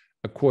require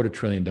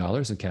 $250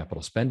 billion in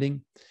capital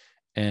spending.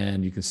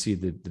 And you can see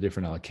the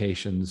different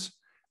allocations.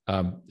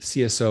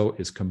 CSO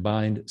is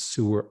combined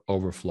sewer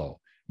overflow,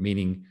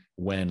 meaning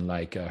when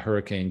like a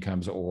hurricane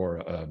comes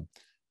or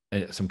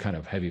some kind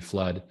of heavy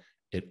flood,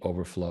 it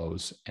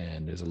overflows,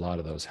 and there's a lot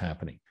of those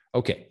happening.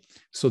 Okay,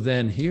 so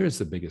then here's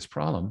the biggest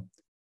problem.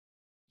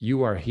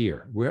 You are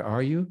here. Where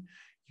are you?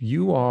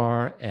 You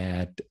are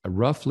at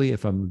roughly,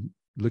 if I'm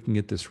looking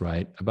at this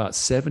right, about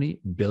 $70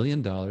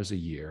 billion a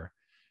year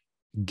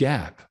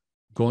gap,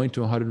 going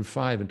to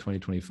 105 in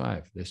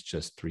 2025. That's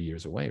just 3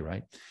 years away,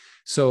 right?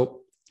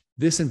 So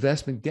this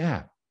investment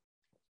gap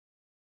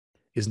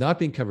is not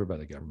being covered by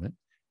the government,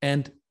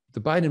 and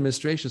the Biden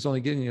administration is only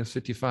giving us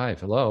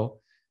 55. Hello,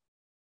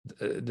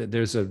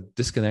 there's a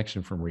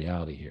disconnection from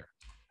reality here.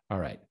 All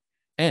right,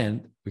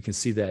 and we can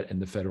see that in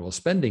the federal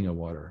spending on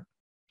water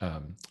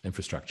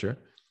infrastructure,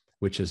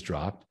 which has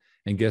dropped.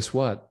 And guess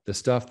what? The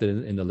stuff that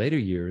in the later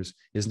years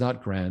is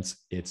not grants,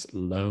 it's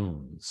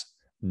loans.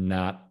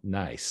 Not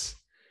nice.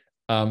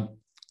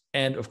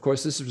 And of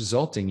course, this is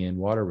resulting in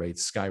water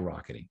rates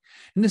skyrocketing.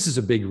 And this is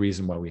a big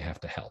reason why we have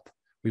to help.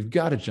 We've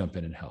got to jump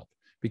in and help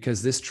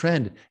because this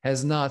trend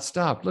has not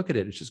stopped. Look at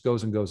it. It just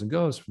goes and goes and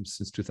goes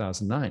since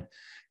 2009.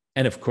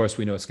 And of course,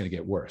 we know it's going to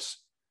get worse.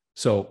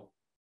 So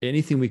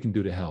anything we can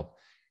do to help.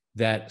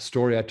 That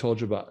story I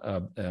told you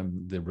about,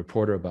 the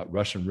reporter about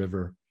Russian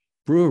River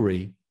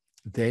Brewery,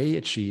 they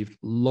achieved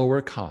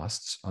lower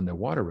costs on their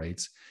water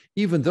rates,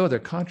 even though their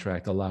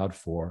contract allowed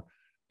for,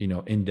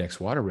 index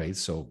water rates.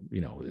 So,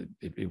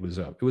 it was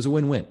a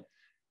win-win.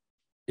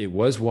 It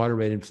was water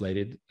rate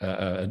inflated,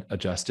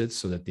 adjusted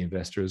so that the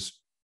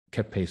investors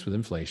kept pace with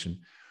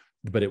inflation,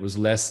 but it was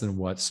less than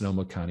what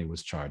Sonoma County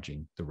was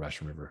charging the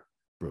Russian River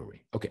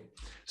Brewery. Okay,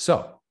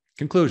 so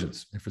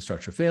conclusions: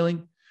 infrastructure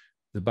failing.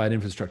 The Biden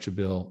infrastructure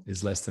bill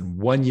is less than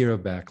 1 year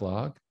of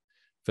backlog,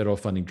 federal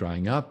funding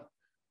drying up,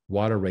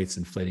 water rates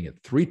inflating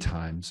at 3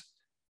 times.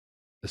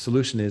 The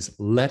solution is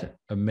let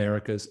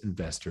America's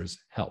investors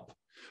help.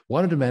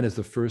 Water Demand is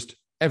the first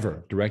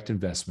ever direct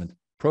investment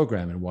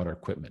program in water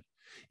equipment.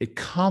 It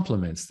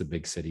complements the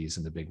big cities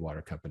and the big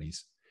water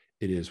companies.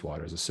 It is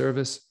water as a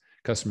service.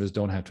 Customers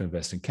don't have to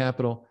invest in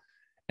capital.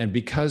 And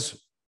because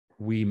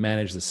we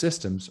manage the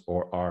systems,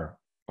 or our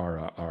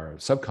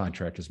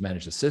subcontractors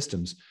manage the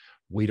systems,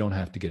 we don't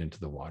have to get into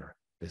the water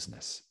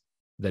business.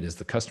 That is,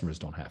 the customers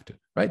don't have to,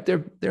 right?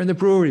 They're in the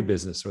brewery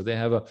business, or they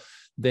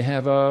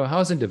have a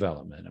housing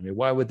development. I mean,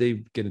 why would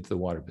they get into the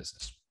water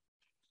business?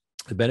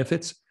 The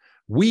benefits: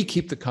 we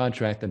keep the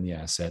contract and the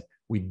asset.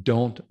 We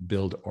don't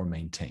build or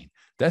maintain.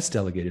 That's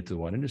delegated to the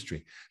water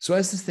industry. So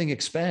as this thing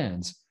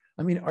expands,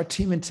 I mean, our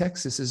team in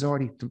Texas is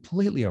already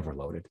completely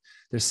overloaded.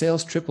 Their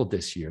sales tripled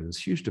this year. There's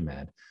huge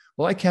demand.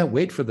 Well, I can't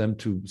wait for them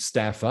to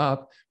staff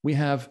up. We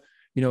have,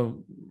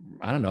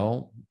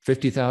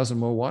 50,000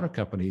 more water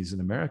companies in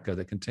America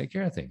that can take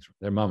care of things.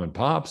 They're mom and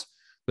pops,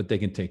 but they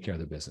can take care of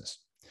the business.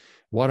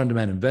 Water on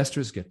demand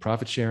investors get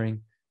profit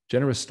sharing,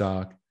 generous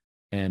stock,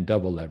 and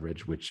double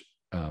leverage, which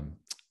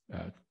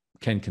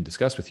Ken can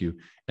discuss with you.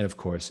 And of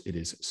course, it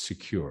is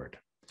secured.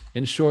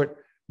 In short,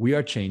 we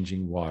are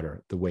changing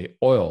water the way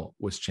oil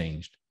was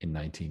changed in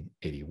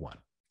 1981.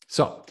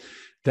 So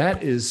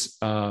that is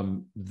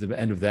the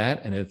end of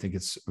that. And I think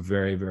it's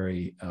very,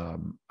 very,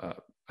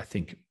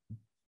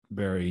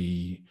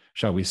 very,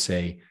 shall we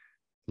say,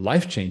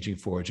 life-changing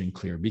for Origin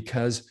Clear,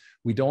 because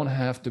we don't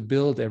have to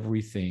build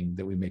everything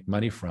that we make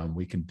money from.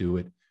 We can do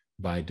it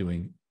by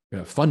doing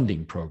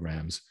funding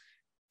programs,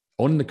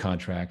 owning the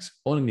contracts,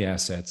 owning the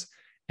assets,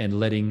 and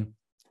letting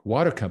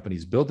water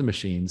companies build the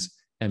machines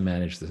and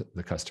manage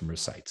the customer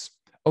sites.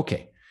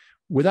 Okay,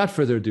 without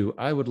further ado,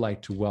 I would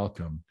like to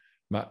welcome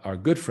our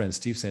good friend,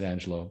 Steve St.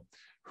 Angelo,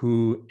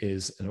 who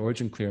is an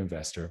Origin Clear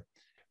investor.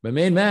 My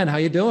main man, how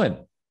you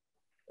doing?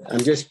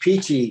 I'm just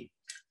peachy.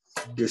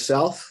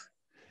 Yourself?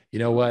 You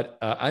know what?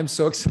 I'm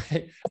so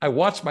excited. I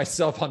watch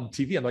myself on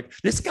TV. I'm like,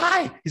 this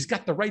guy, he's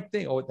got the right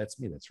thing. Oh, that's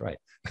me. That's right.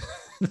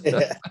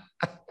 Yeah.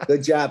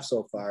 Good job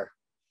so far.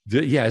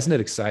 Yeah, isn't it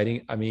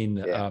exciting? I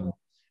mean,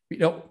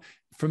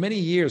 for many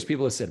years,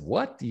 people have said,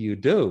 what do you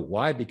do?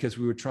 Why? Because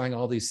we were trying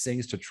all these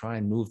things to try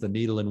and move the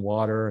needle in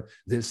water,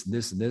 this, and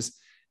this, and this.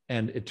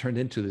 And it turned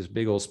into this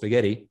big old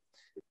spaghetti.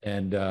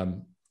 And,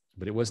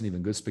 but it wasn't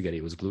even good spaghetti.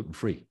 It was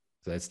gluten-free.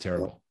 So that's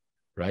terrible,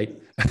 right?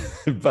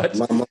 But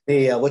Mamma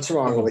mia, what's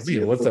wrong with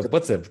you?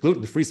 What's a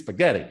gluten-free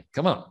spaghetti?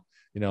 Come on,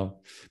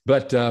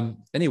 But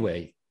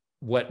anyway,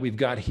 what we've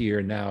got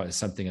here now is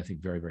something I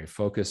think very, very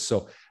focused.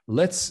 So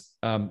let's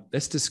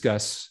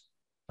discuss.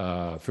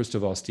 First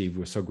of all, Steve,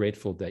 we're so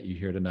grateful that you're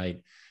here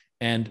tonight,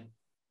 and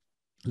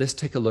let's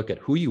take a look at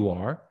who you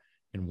are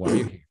and why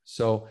you're here.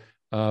 So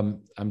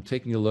I'm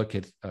taking a look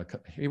at.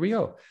 Here we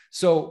go.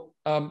 So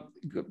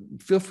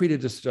feel free to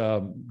just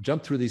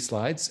jump through these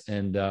slides,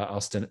 and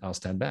I'll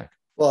stand back.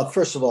 Well,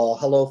 first of all,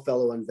 hello,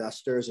 fellow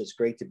investors. It's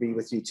great to be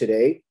with you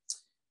today.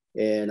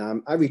 And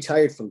I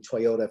retired from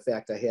Toyota. In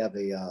fact, I have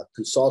a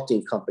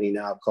consulting company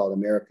now called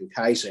American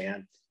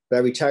Kaizen. But I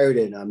retired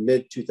in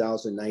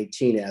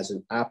mid-2019 as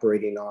an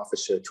operating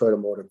officer at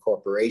Toyota Motor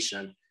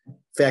Corporation. In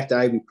fact,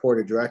 I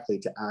reported directly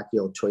to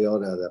Akio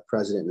Toyoda, the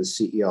president and the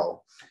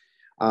CEO.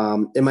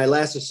 In my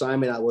last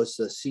assignment, I was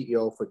the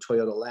CEO for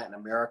Toyota Latin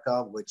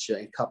America, which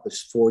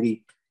encompassed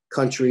 40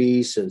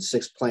 countries and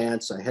 6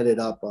 plants. I headed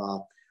up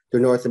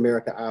their North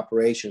America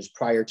operations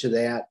prior to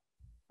that.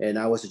 And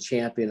I was a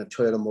champion of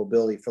Toyota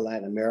Mobility for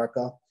Latin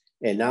America.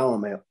 And now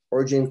I'm an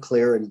Origin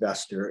Clear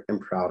investor and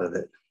proud of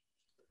it.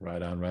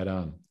 Right on, right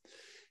on.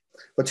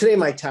 But today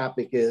my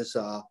topic is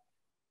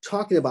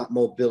talking about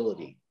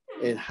mobility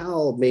and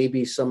how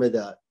maybe some of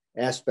the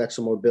aspects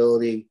of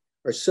mobility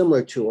are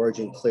similar to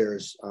Origin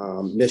Clear's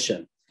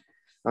mission.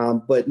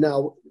 But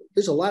now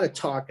there's a lot of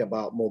talk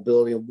about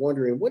mobility and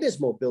wondering, what is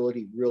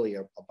mobility really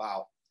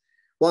about?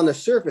 Well, on the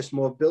surface,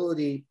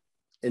 mobility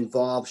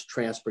involves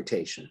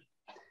transportation.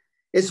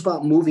 It's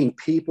about moving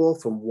people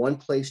from one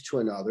place to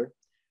another,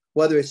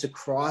 whether it's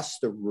across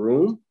the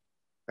room,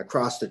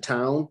 across the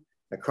town,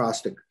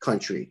 across the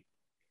country.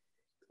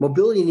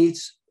 Mobility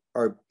needs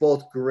are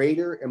both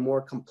greater and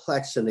more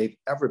complex than they've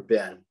ever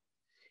been.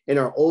 And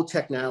our old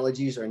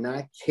technologies are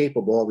not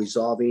capable of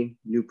resolving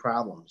new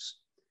problems.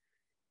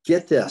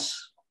 Get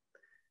this,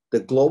 The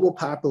global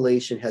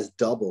population has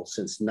doubled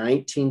since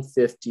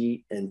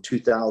 1950 and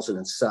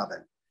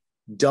 2007.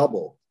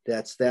 Double.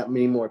 That's that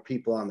many more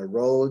people on the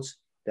roads,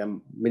 that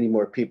many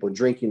more people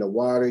drinking the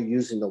water,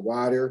 using the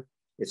water.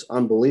 It's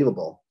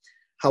unbelievable.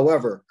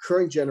 However,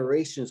 current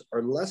generations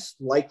are less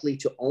likely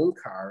to own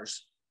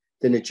cars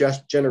than the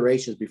just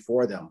generations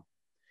before them,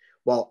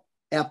 while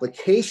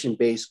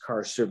application-based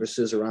car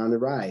services are on the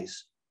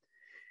rise.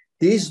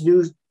 These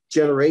new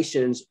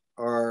generations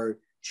are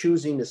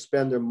choosing to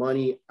spend their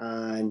money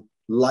on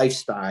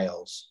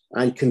lifestyles,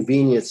 on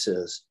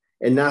conveniences,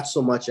 and not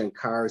so much on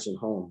cars and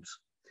homes.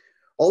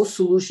 All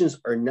solutions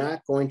are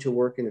not going to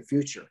work in the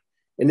future.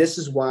 And this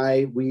is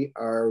why we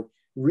are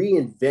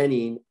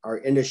reinventing our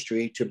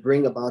industry to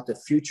bring about the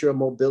future of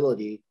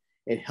mobility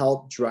and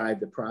help drive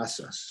the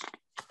process.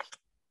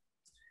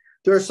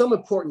 There are some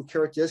important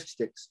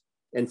characteristics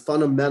and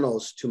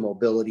fundamentals to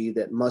mobility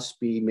that must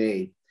be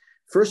made.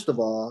 First of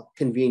all,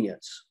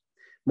 convenience.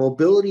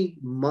 Mobility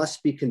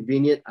must be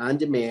convenient, on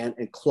demand,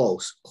 and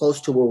close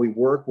to where we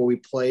work, where we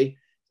play,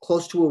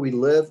 close to where we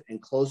live,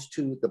 and close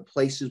to the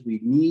places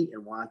we need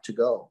and want to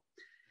go.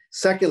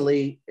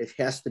 Secondly, it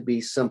has to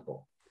be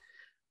simple.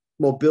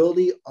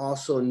 Mobility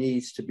also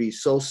needs to be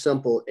so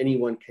simple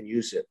anyone can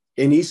use it.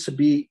 It needs to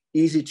be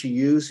easy to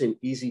use and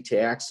easy to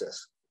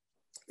access.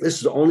 This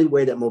is the only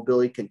way that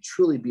mobility can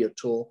truly be a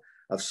tool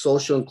of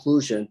social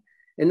inclusion,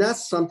 and not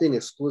something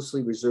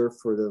exclusively reserved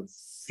for the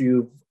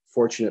few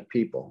fortunate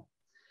people.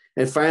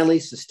 And finally,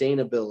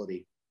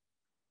 sustainability.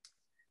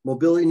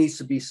 Mobility needs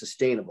to be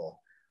sustainable.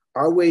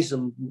 Our ways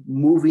of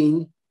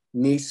moving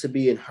needs to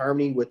be in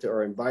harmony with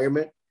our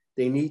environment.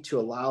 They need to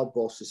allow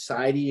both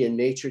society and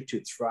nature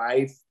to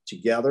thrive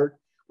together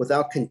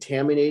without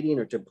contaminating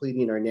or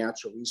depleting our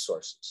natural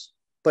resources.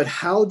 But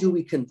how do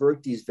we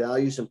convert these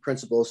values and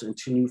principles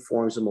into new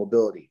forms of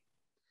mobility?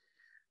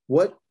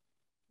 What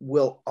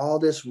will all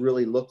this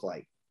really look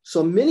like?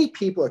 So many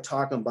people are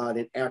talking about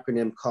an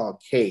acronym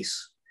called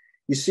CASE.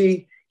 You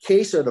see,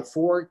 CASE are the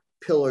 4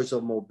 pillars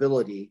of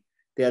mobility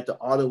that the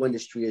auto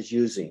industry is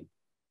using.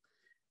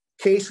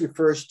 CASE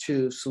refers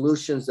to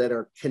solutions that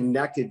are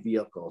connected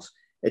vehicles,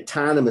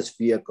 autonomous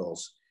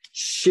vehicles,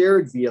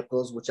 shared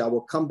vehicles, which I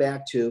will come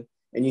back to,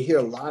 and you hear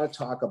a lot of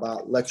talk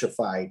about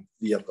electrified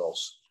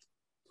vehicles.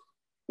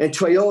 And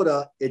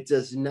Toyota, it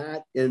does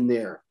not end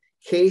there.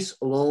 CASE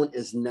alone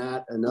is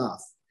not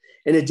enough.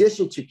 In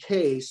addition to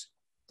CASE,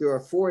 there are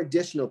 4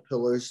 additional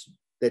pillars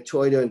that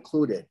Toyota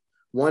included.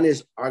 One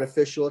is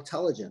artificial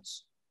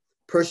intelligence,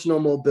 personal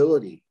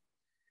mobility,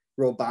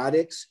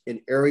 robotics,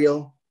 and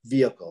aerial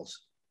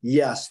vehicles.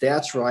 Yes,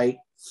 that's right,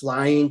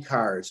 flying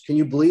cars. Can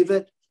you believe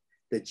it?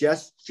 The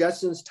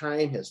Jetsons'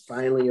 time has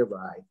finally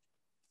arrived.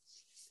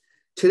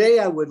 Today,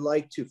 I would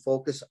like to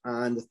focus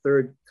on the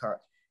 3rd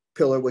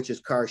pillar, which is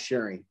car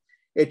sharing.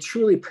 It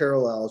truly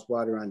parallels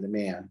water on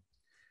demand.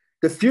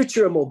 The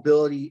future of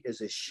mobility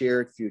is a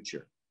shared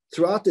future.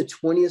 Throughout the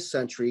 20th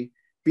century,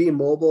 being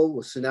mobile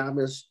was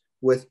synonymous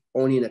with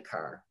owning a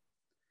car.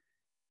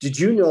 Did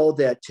you know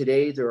that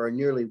today there are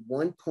nearly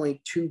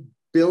 1.2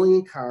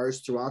 billion cars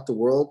throughout the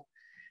world?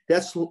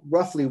 That's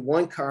roughly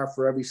 1 car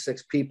for every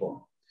 6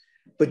 people.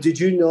 But did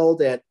you know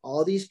that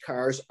all these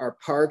cars are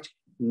parked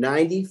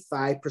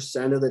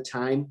 95% of the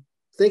time?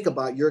 Think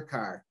about your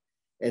car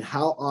and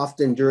how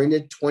often during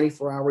the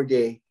 24-hour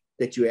day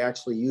that you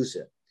actually use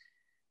it.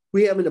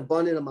 We have an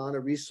abundant amount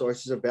of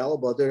resources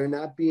available that are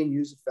not being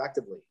used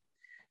effectively.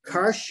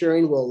 Car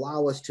sharing will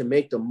allow us to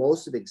make the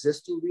most of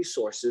existing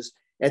resources,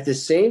 at the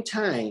same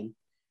time,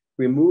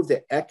 remove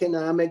the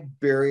economic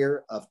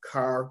barrier of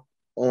car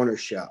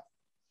ownership.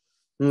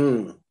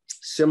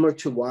 Similar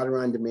to water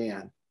on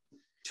demand.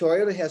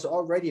 Toyota has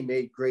already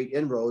made great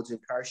inroads in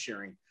car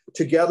sharing.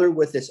 Together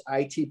with its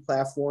IT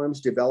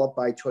platforms developed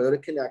by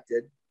Toyota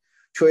Connected,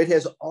 Toyota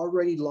has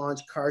already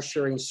launched car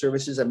sharing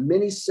services in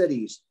many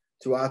cities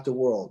throughout the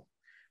world.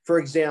 For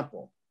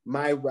example,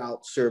 My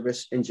Route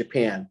service in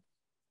Japan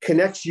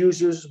connects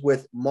users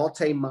with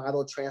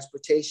multi-modal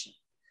transportation,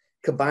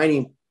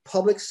 combining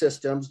public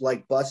systems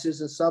like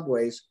buses and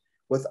subways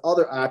with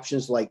other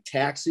options like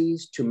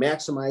taxis to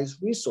maximize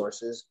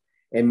resources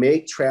and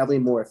make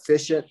traveling more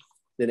efficient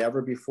than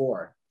ever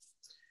before.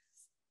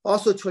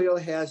 Also,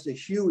 Toyota has the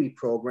Huey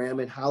program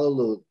in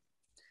Honolulu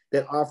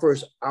that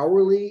offers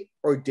hourly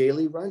or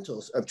daily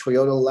rentals of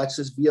Toyota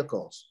Lexus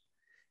vehicles.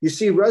 You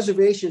see,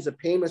 reservations and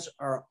payments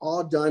are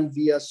all done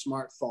via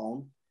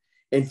smartphone,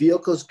 and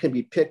vehicles can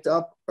be picked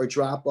up or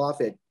dropped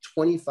off at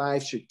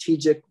 25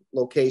 strategic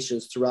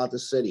locations throughout the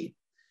city.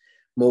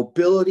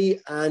 Mobility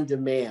on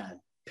demand,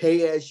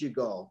 pay as you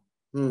go.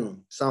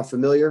 Sound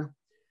familiar?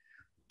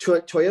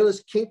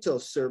 Toyota's Quinto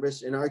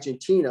service in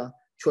Argentina,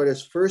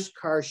 Toyota's first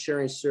car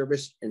sharing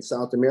service in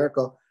South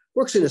America,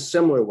 works in a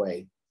similar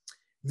way.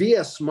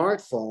 Via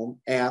smartphone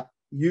app,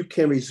 you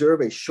can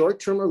reserve a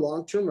short-term or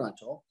long-term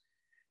rental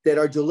that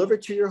are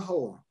delivered to your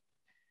home,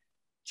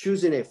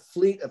 choosing a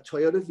fleet of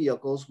Toyota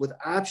vehicles with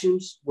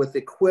options with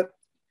equipped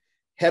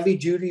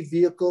heavy-duty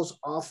vehicles,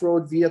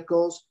 off-road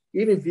vehicles,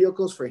 even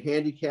vehicles for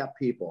handicapped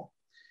people.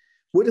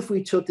 What if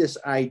we took this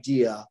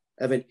idea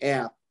of an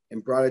app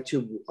and brought it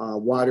to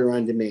water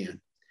on demand.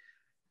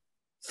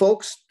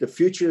 Folks, the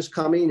future is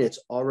coming. It's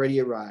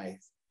already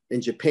arrived in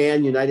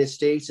Japan, United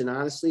States, and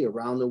honestly,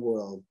 around the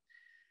world.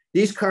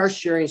 These car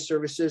sharing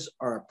services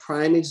are a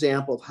prime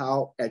example of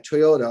how at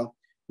Toyota,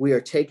 we are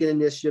taking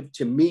initiative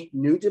to meet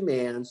new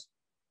demands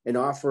and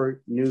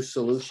offer new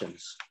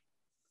solutions.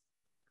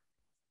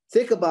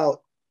 Think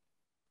about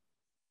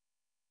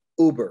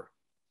Uber.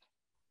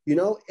 You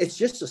know, it's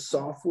just a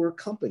software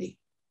company.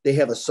 They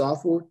have a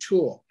software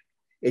tool.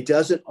 It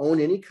doesn't own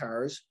any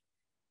cars,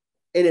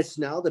 and it's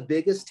now the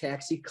biggest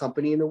taxi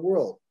company in the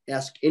world.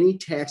 Ask any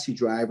taxi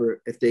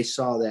driver if they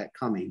saw that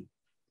coming.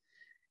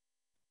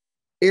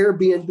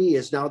 Airbnb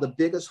is now the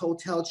biggest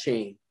hotel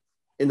chain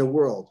in the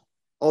world,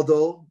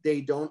 although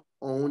they don't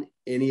own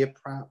any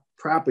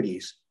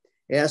properties.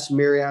 Ask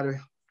Marriott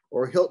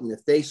or Hilton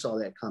if they saw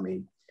that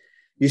coming.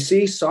 You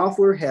see,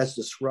 software has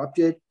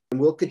disrupted and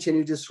will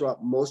continue to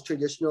disrupt most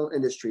traditional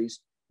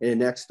industries in the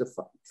next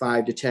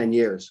 5 to 10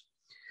 years.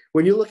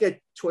 When you look at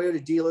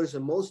Toyota dealers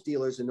and most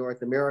dealers in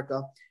North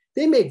America,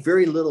 they make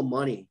very little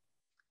money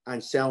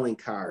on selling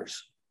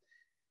cars,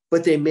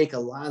 but they make a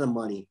lot of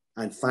money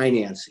on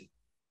financing,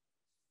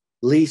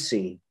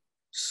 leasing,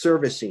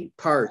 servicing,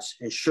 parts,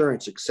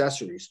 insurance,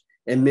 accessories,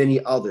 and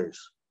many others.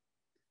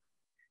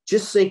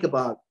 Just think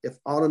about if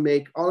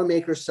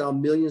automakers sell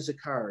millions of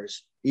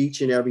cars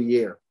each and every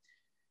year.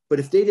 But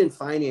if they didn't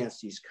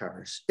finance these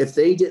cars, if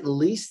they didn't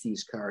lease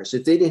these cars,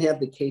 if they didn't have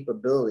the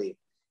capability,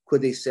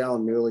 could they sell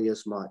nearly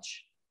as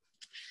much?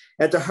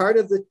 At the heart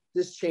of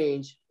this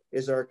change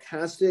is our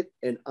constant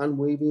and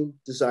unwavering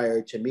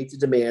desire to meet the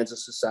demands of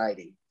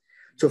society,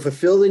 to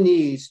fulfill the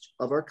needs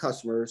of our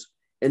customers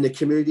and the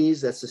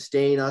communities that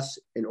sustain us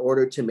in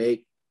order to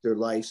make their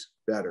lives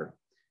better.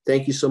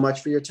 Thank you so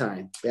much for your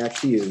time. Back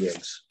to you,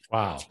 Riggs.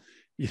 Wow.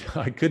 You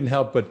know, I couldn't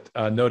help but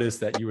notice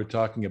that you were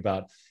talking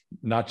about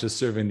not just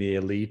serving the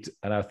elite.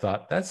 And I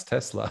thought, that's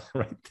Tesla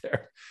right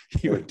there.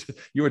 You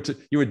were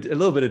a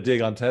little bit of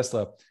dig on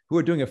Tesla, who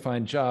are doing a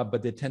fine job,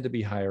 but they tend to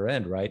be higher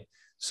end, right?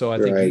 So I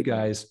think you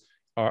guys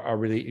are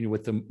really, you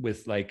know,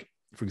 with like,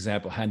 for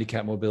example,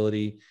 handicap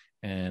mobility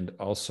and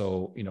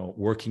also, you know,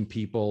 working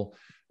people,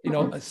 you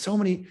know, so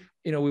many,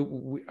 you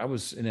know, I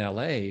was in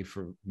LA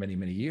for many,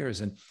 many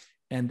years,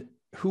 and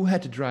who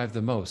had to drive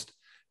the most?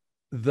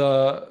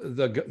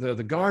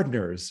 The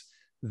gardeners,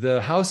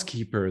 the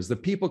housekeepers, the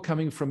people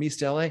coming from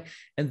East LA,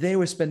 and they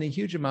were spending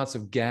huge amounts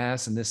of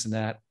gas and this and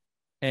that.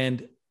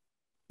 And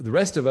the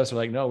rest of us are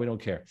like, no, we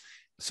don't care.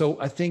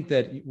 So I think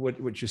that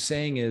what you're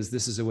saying is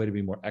this is a way to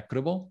be more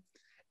equitable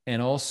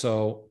and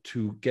also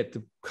to get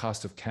the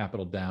cost of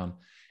capital down.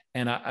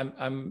 And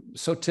I'm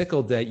so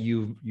tickled that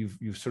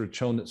you've sort of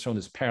shown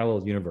this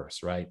parallel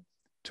universe, right,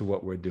 to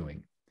what we're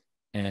doing.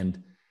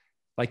 And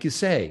like you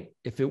say,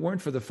 if it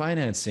weren't for the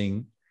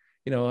financing,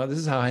 you know, this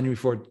is how Henry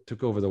Ford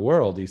took over the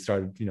world. He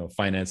started, you know,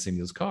 financing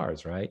those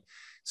cars, right?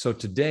 So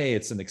today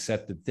it's an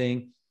accepted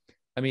thing.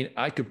 I mean,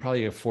 I could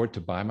probably afford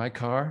to buy my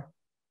car,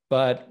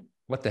 but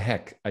what the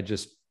heck? I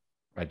just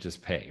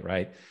pay,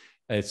 right?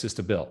 It's just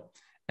a bill.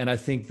 And I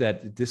think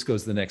that this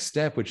goes to the next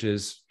step, which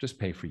is just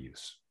pay for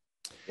use.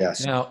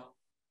 Yes. Now,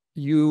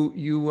 you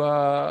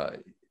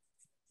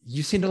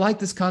seem to like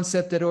this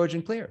concept at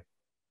Origin Clear.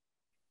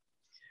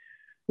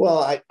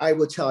 Well, I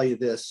will tell you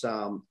this.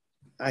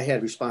 I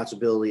had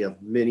responsibility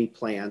of many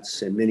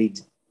plants and many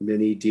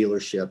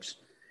dealerships.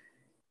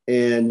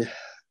 And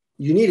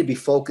you need to be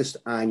focused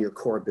on your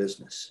core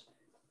business,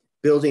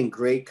 building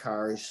great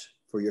cars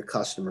for your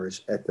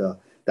customers at the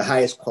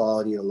highest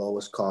quality or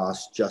lowest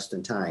cost, just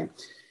in time.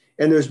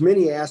 And there's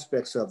many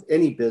aspects of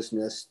any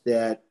business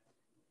that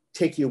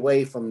take you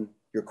away from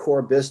your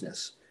core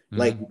business,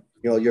 like,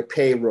 you know, your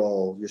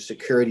payroll, your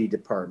security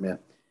department,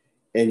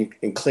 and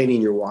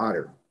cleaning your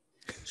water.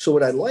 So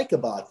what I like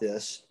about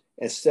this,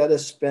 instead of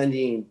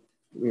spending,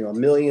 you know,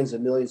 millions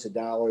and millions of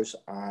dollars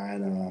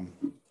on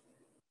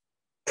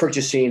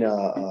purchasing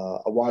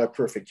a water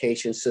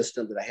purification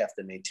system that I have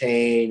to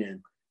maintain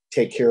and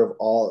take care of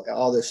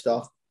all this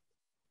stuff,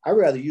 I'd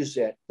rather use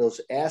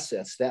those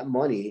assets, that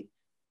money,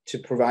 to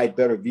provide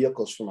better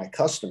vehicles for my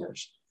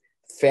customers,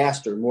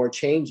 faster, more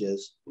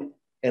changes,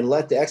 and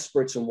let the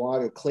experts in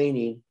water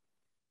cleaning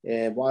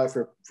and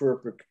water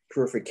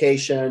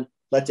purification,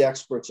 let the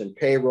experts in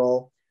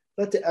payroll,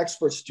 let the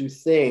experts do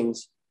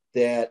things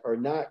that are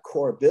not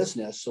core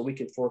business, so we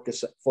can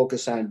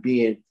focus on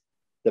being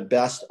the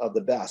best of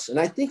the best. And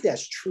I think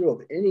that's true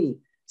of any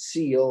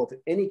CEO of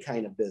any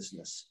kind of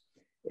business.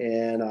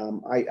 And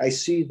I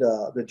see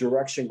the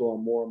direction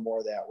going more and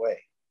more that way.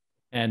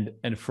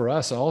 And for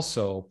us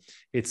also,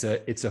 it's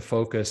a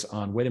focus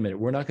on, wait a minute,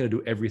 we're not going to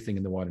do everything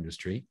in the water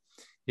industry.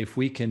 If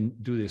we can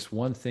do this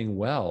one thing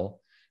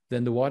well,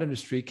 then the water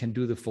industry can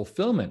do the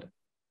fulfillment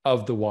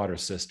of the water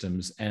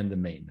systems and the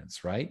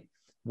maintenance, right?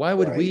 Why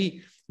would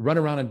we run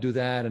around and do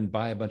that and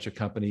buy a bunch of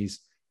companies?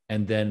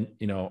 And then,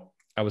 you know,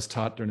 I was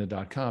taught during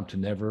the .com to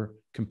never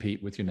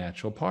compete with your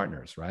natural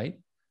partners, right?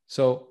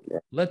 So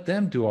let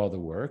them do all the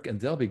work and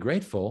they'll be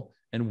grateful.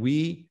 And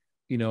we,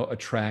 you know,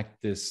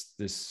 attract this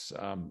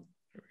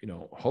you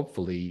know,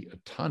 hopefully a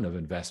ton of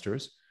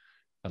investors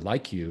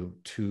like you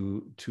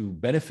to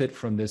benefit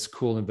from this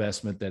cool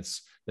investment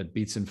that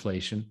beats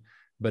inflation,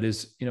 but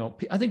is,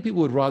 I think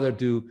people would rather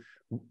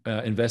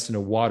invest in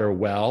a water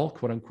well,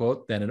 quote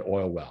unquote, than an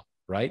oil well,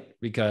 right?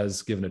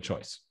 Because given a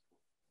choice.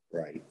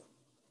 Right.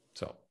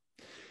 So,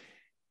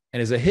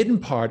 and as a hidden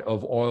part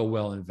of oil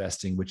well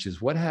investing, which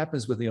is what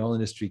happens when the oil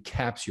industry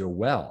caps your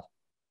well.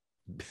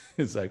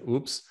 It's like,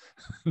 oops.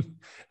 A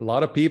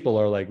lot of people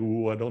are like,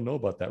 ooh, I don't know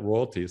about that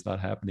royalty. It's not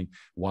happening.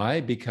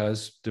 Why?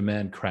 Because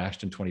demand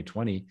crashed in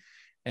 2020.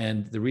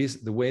 And the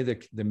way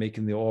that they're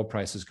making the oil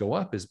prices go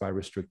up is by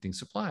restricting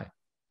supply,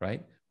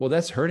 right? Well,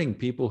 that's hurting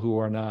people who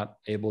are not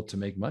able to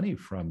make money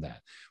from that.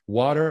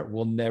 Water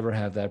will never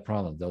have that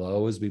problem. There'll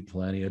always be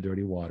plenty of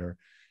dirty water,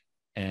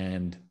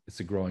 and it's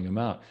a growing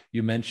amount.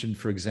 You mentioned,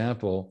 for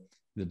example,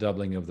 the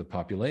doubling of the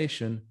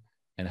population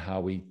and how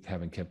we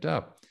haven't kept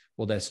up.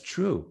 Well, that's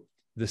true.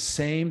 The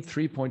same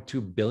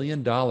 $3.2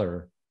 billion,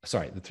 the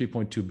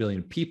 3.2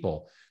 billion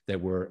people that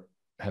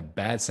have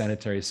bad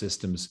sanitary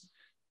systems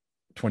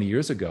 20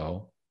 years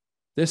ago,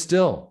 they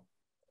still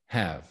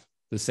have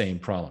the same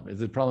problem.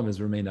 The problem has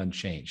remained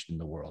unchanged in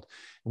the world.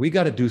 We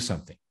got to do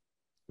something.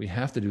 We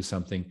have to do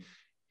something.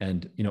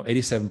 And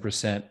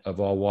 87% of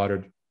all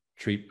water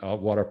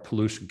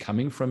pollution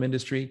coming from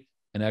industry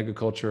and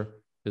agriculture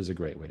is a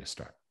great way to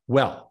start.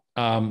 Well,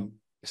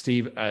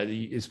 Steve,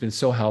 it's been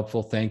so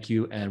helpful. Thank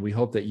you. And we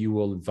hope that you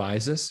will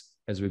advise us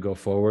as we go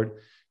forward,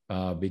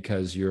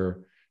 because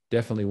you're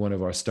definitely one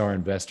of our star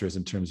investors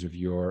in terms of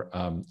your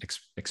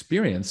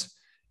experience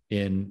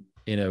in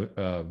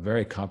a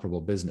very comparable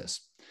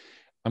business.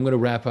 I'm going to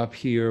wrap up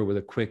here with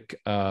a quick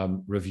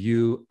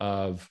review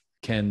of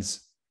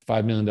Ken's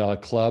 $5 million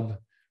club,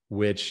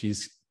 which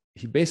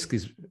he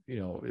basically,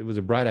 it was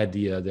a bright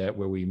idea that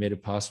where we made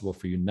it possible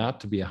for you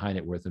not to be a high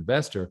net worth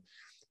investor.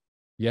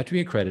 You have to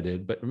be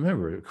accredited, but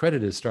remember,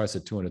 accredited starts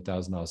at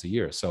 $200,000 a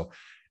year. So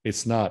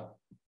it's not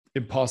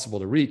impossible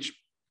to reach,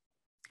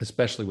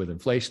 especially with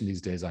inflation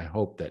these days. I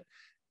hope that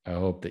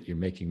you're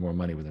making more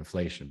money with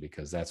inflation,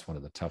 because that's one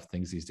of the tough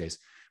things these days.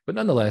 But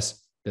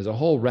nonetheless, there's a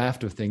whole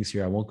raft of things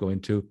here I won't go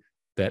into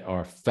that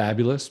are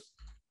fabulous.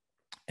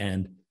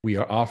 And we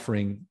are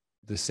offering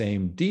the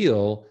same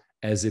deal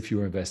as if you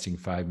were investing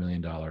 $5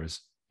 million,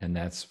 and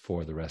that's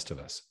for the rest of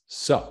us.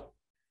 So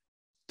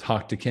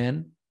talk to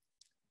Ken.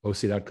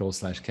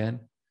 oc.gold/Ken,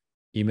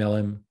 email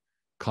him,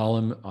 call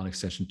him on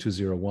extension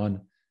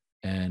 201,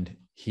 and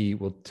he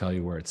will tell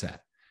you where it's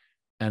at.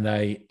 And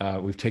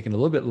we've taken a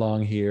little bit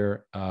long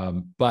here,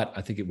 but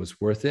I think it was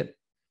worth it.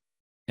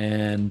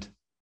 And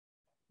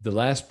the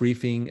last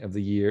briefing of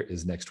the year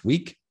is next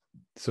week.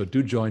 So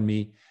do join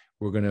me.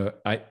 I'm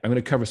going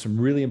to cover some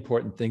really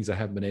important things I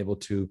haven't been able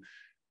to,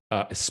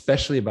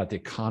 especially about the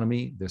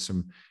economy. There's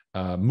some,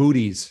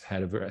 Moody's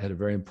had a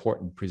very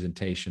important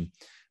presentation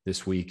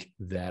this week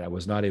that I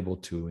was not able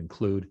to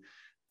include.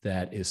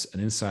 That is an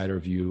insider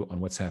view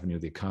on what's happening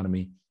with the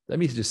economy. Let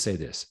me just say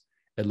this.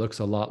 It looks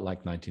a lot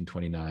like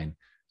 1929.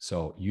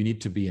 So you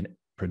need to be in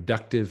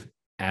productive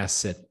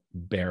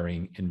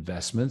asset-bearing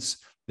investments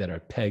that are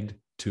pegged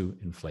to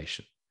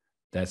inflation.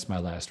 That's my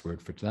last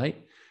word for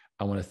tonight.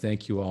 I want to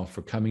thank you all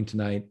for coming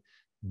tonight.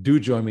 Do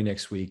join me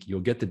next week.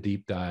 You'll get the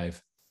deep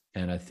dive,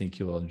 and I think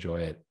you'll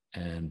enjoy it.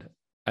 And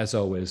as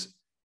always,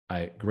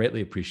 I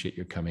greatly appreciate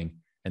your coming.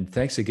 And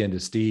thanks again to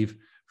Steve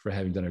for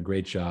having done a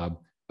great job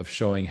of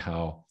showing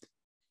how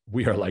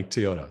we are like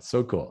Toyota.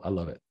 So cool. I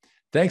love it.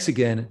 Thanks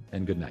again,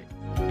 and good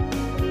night.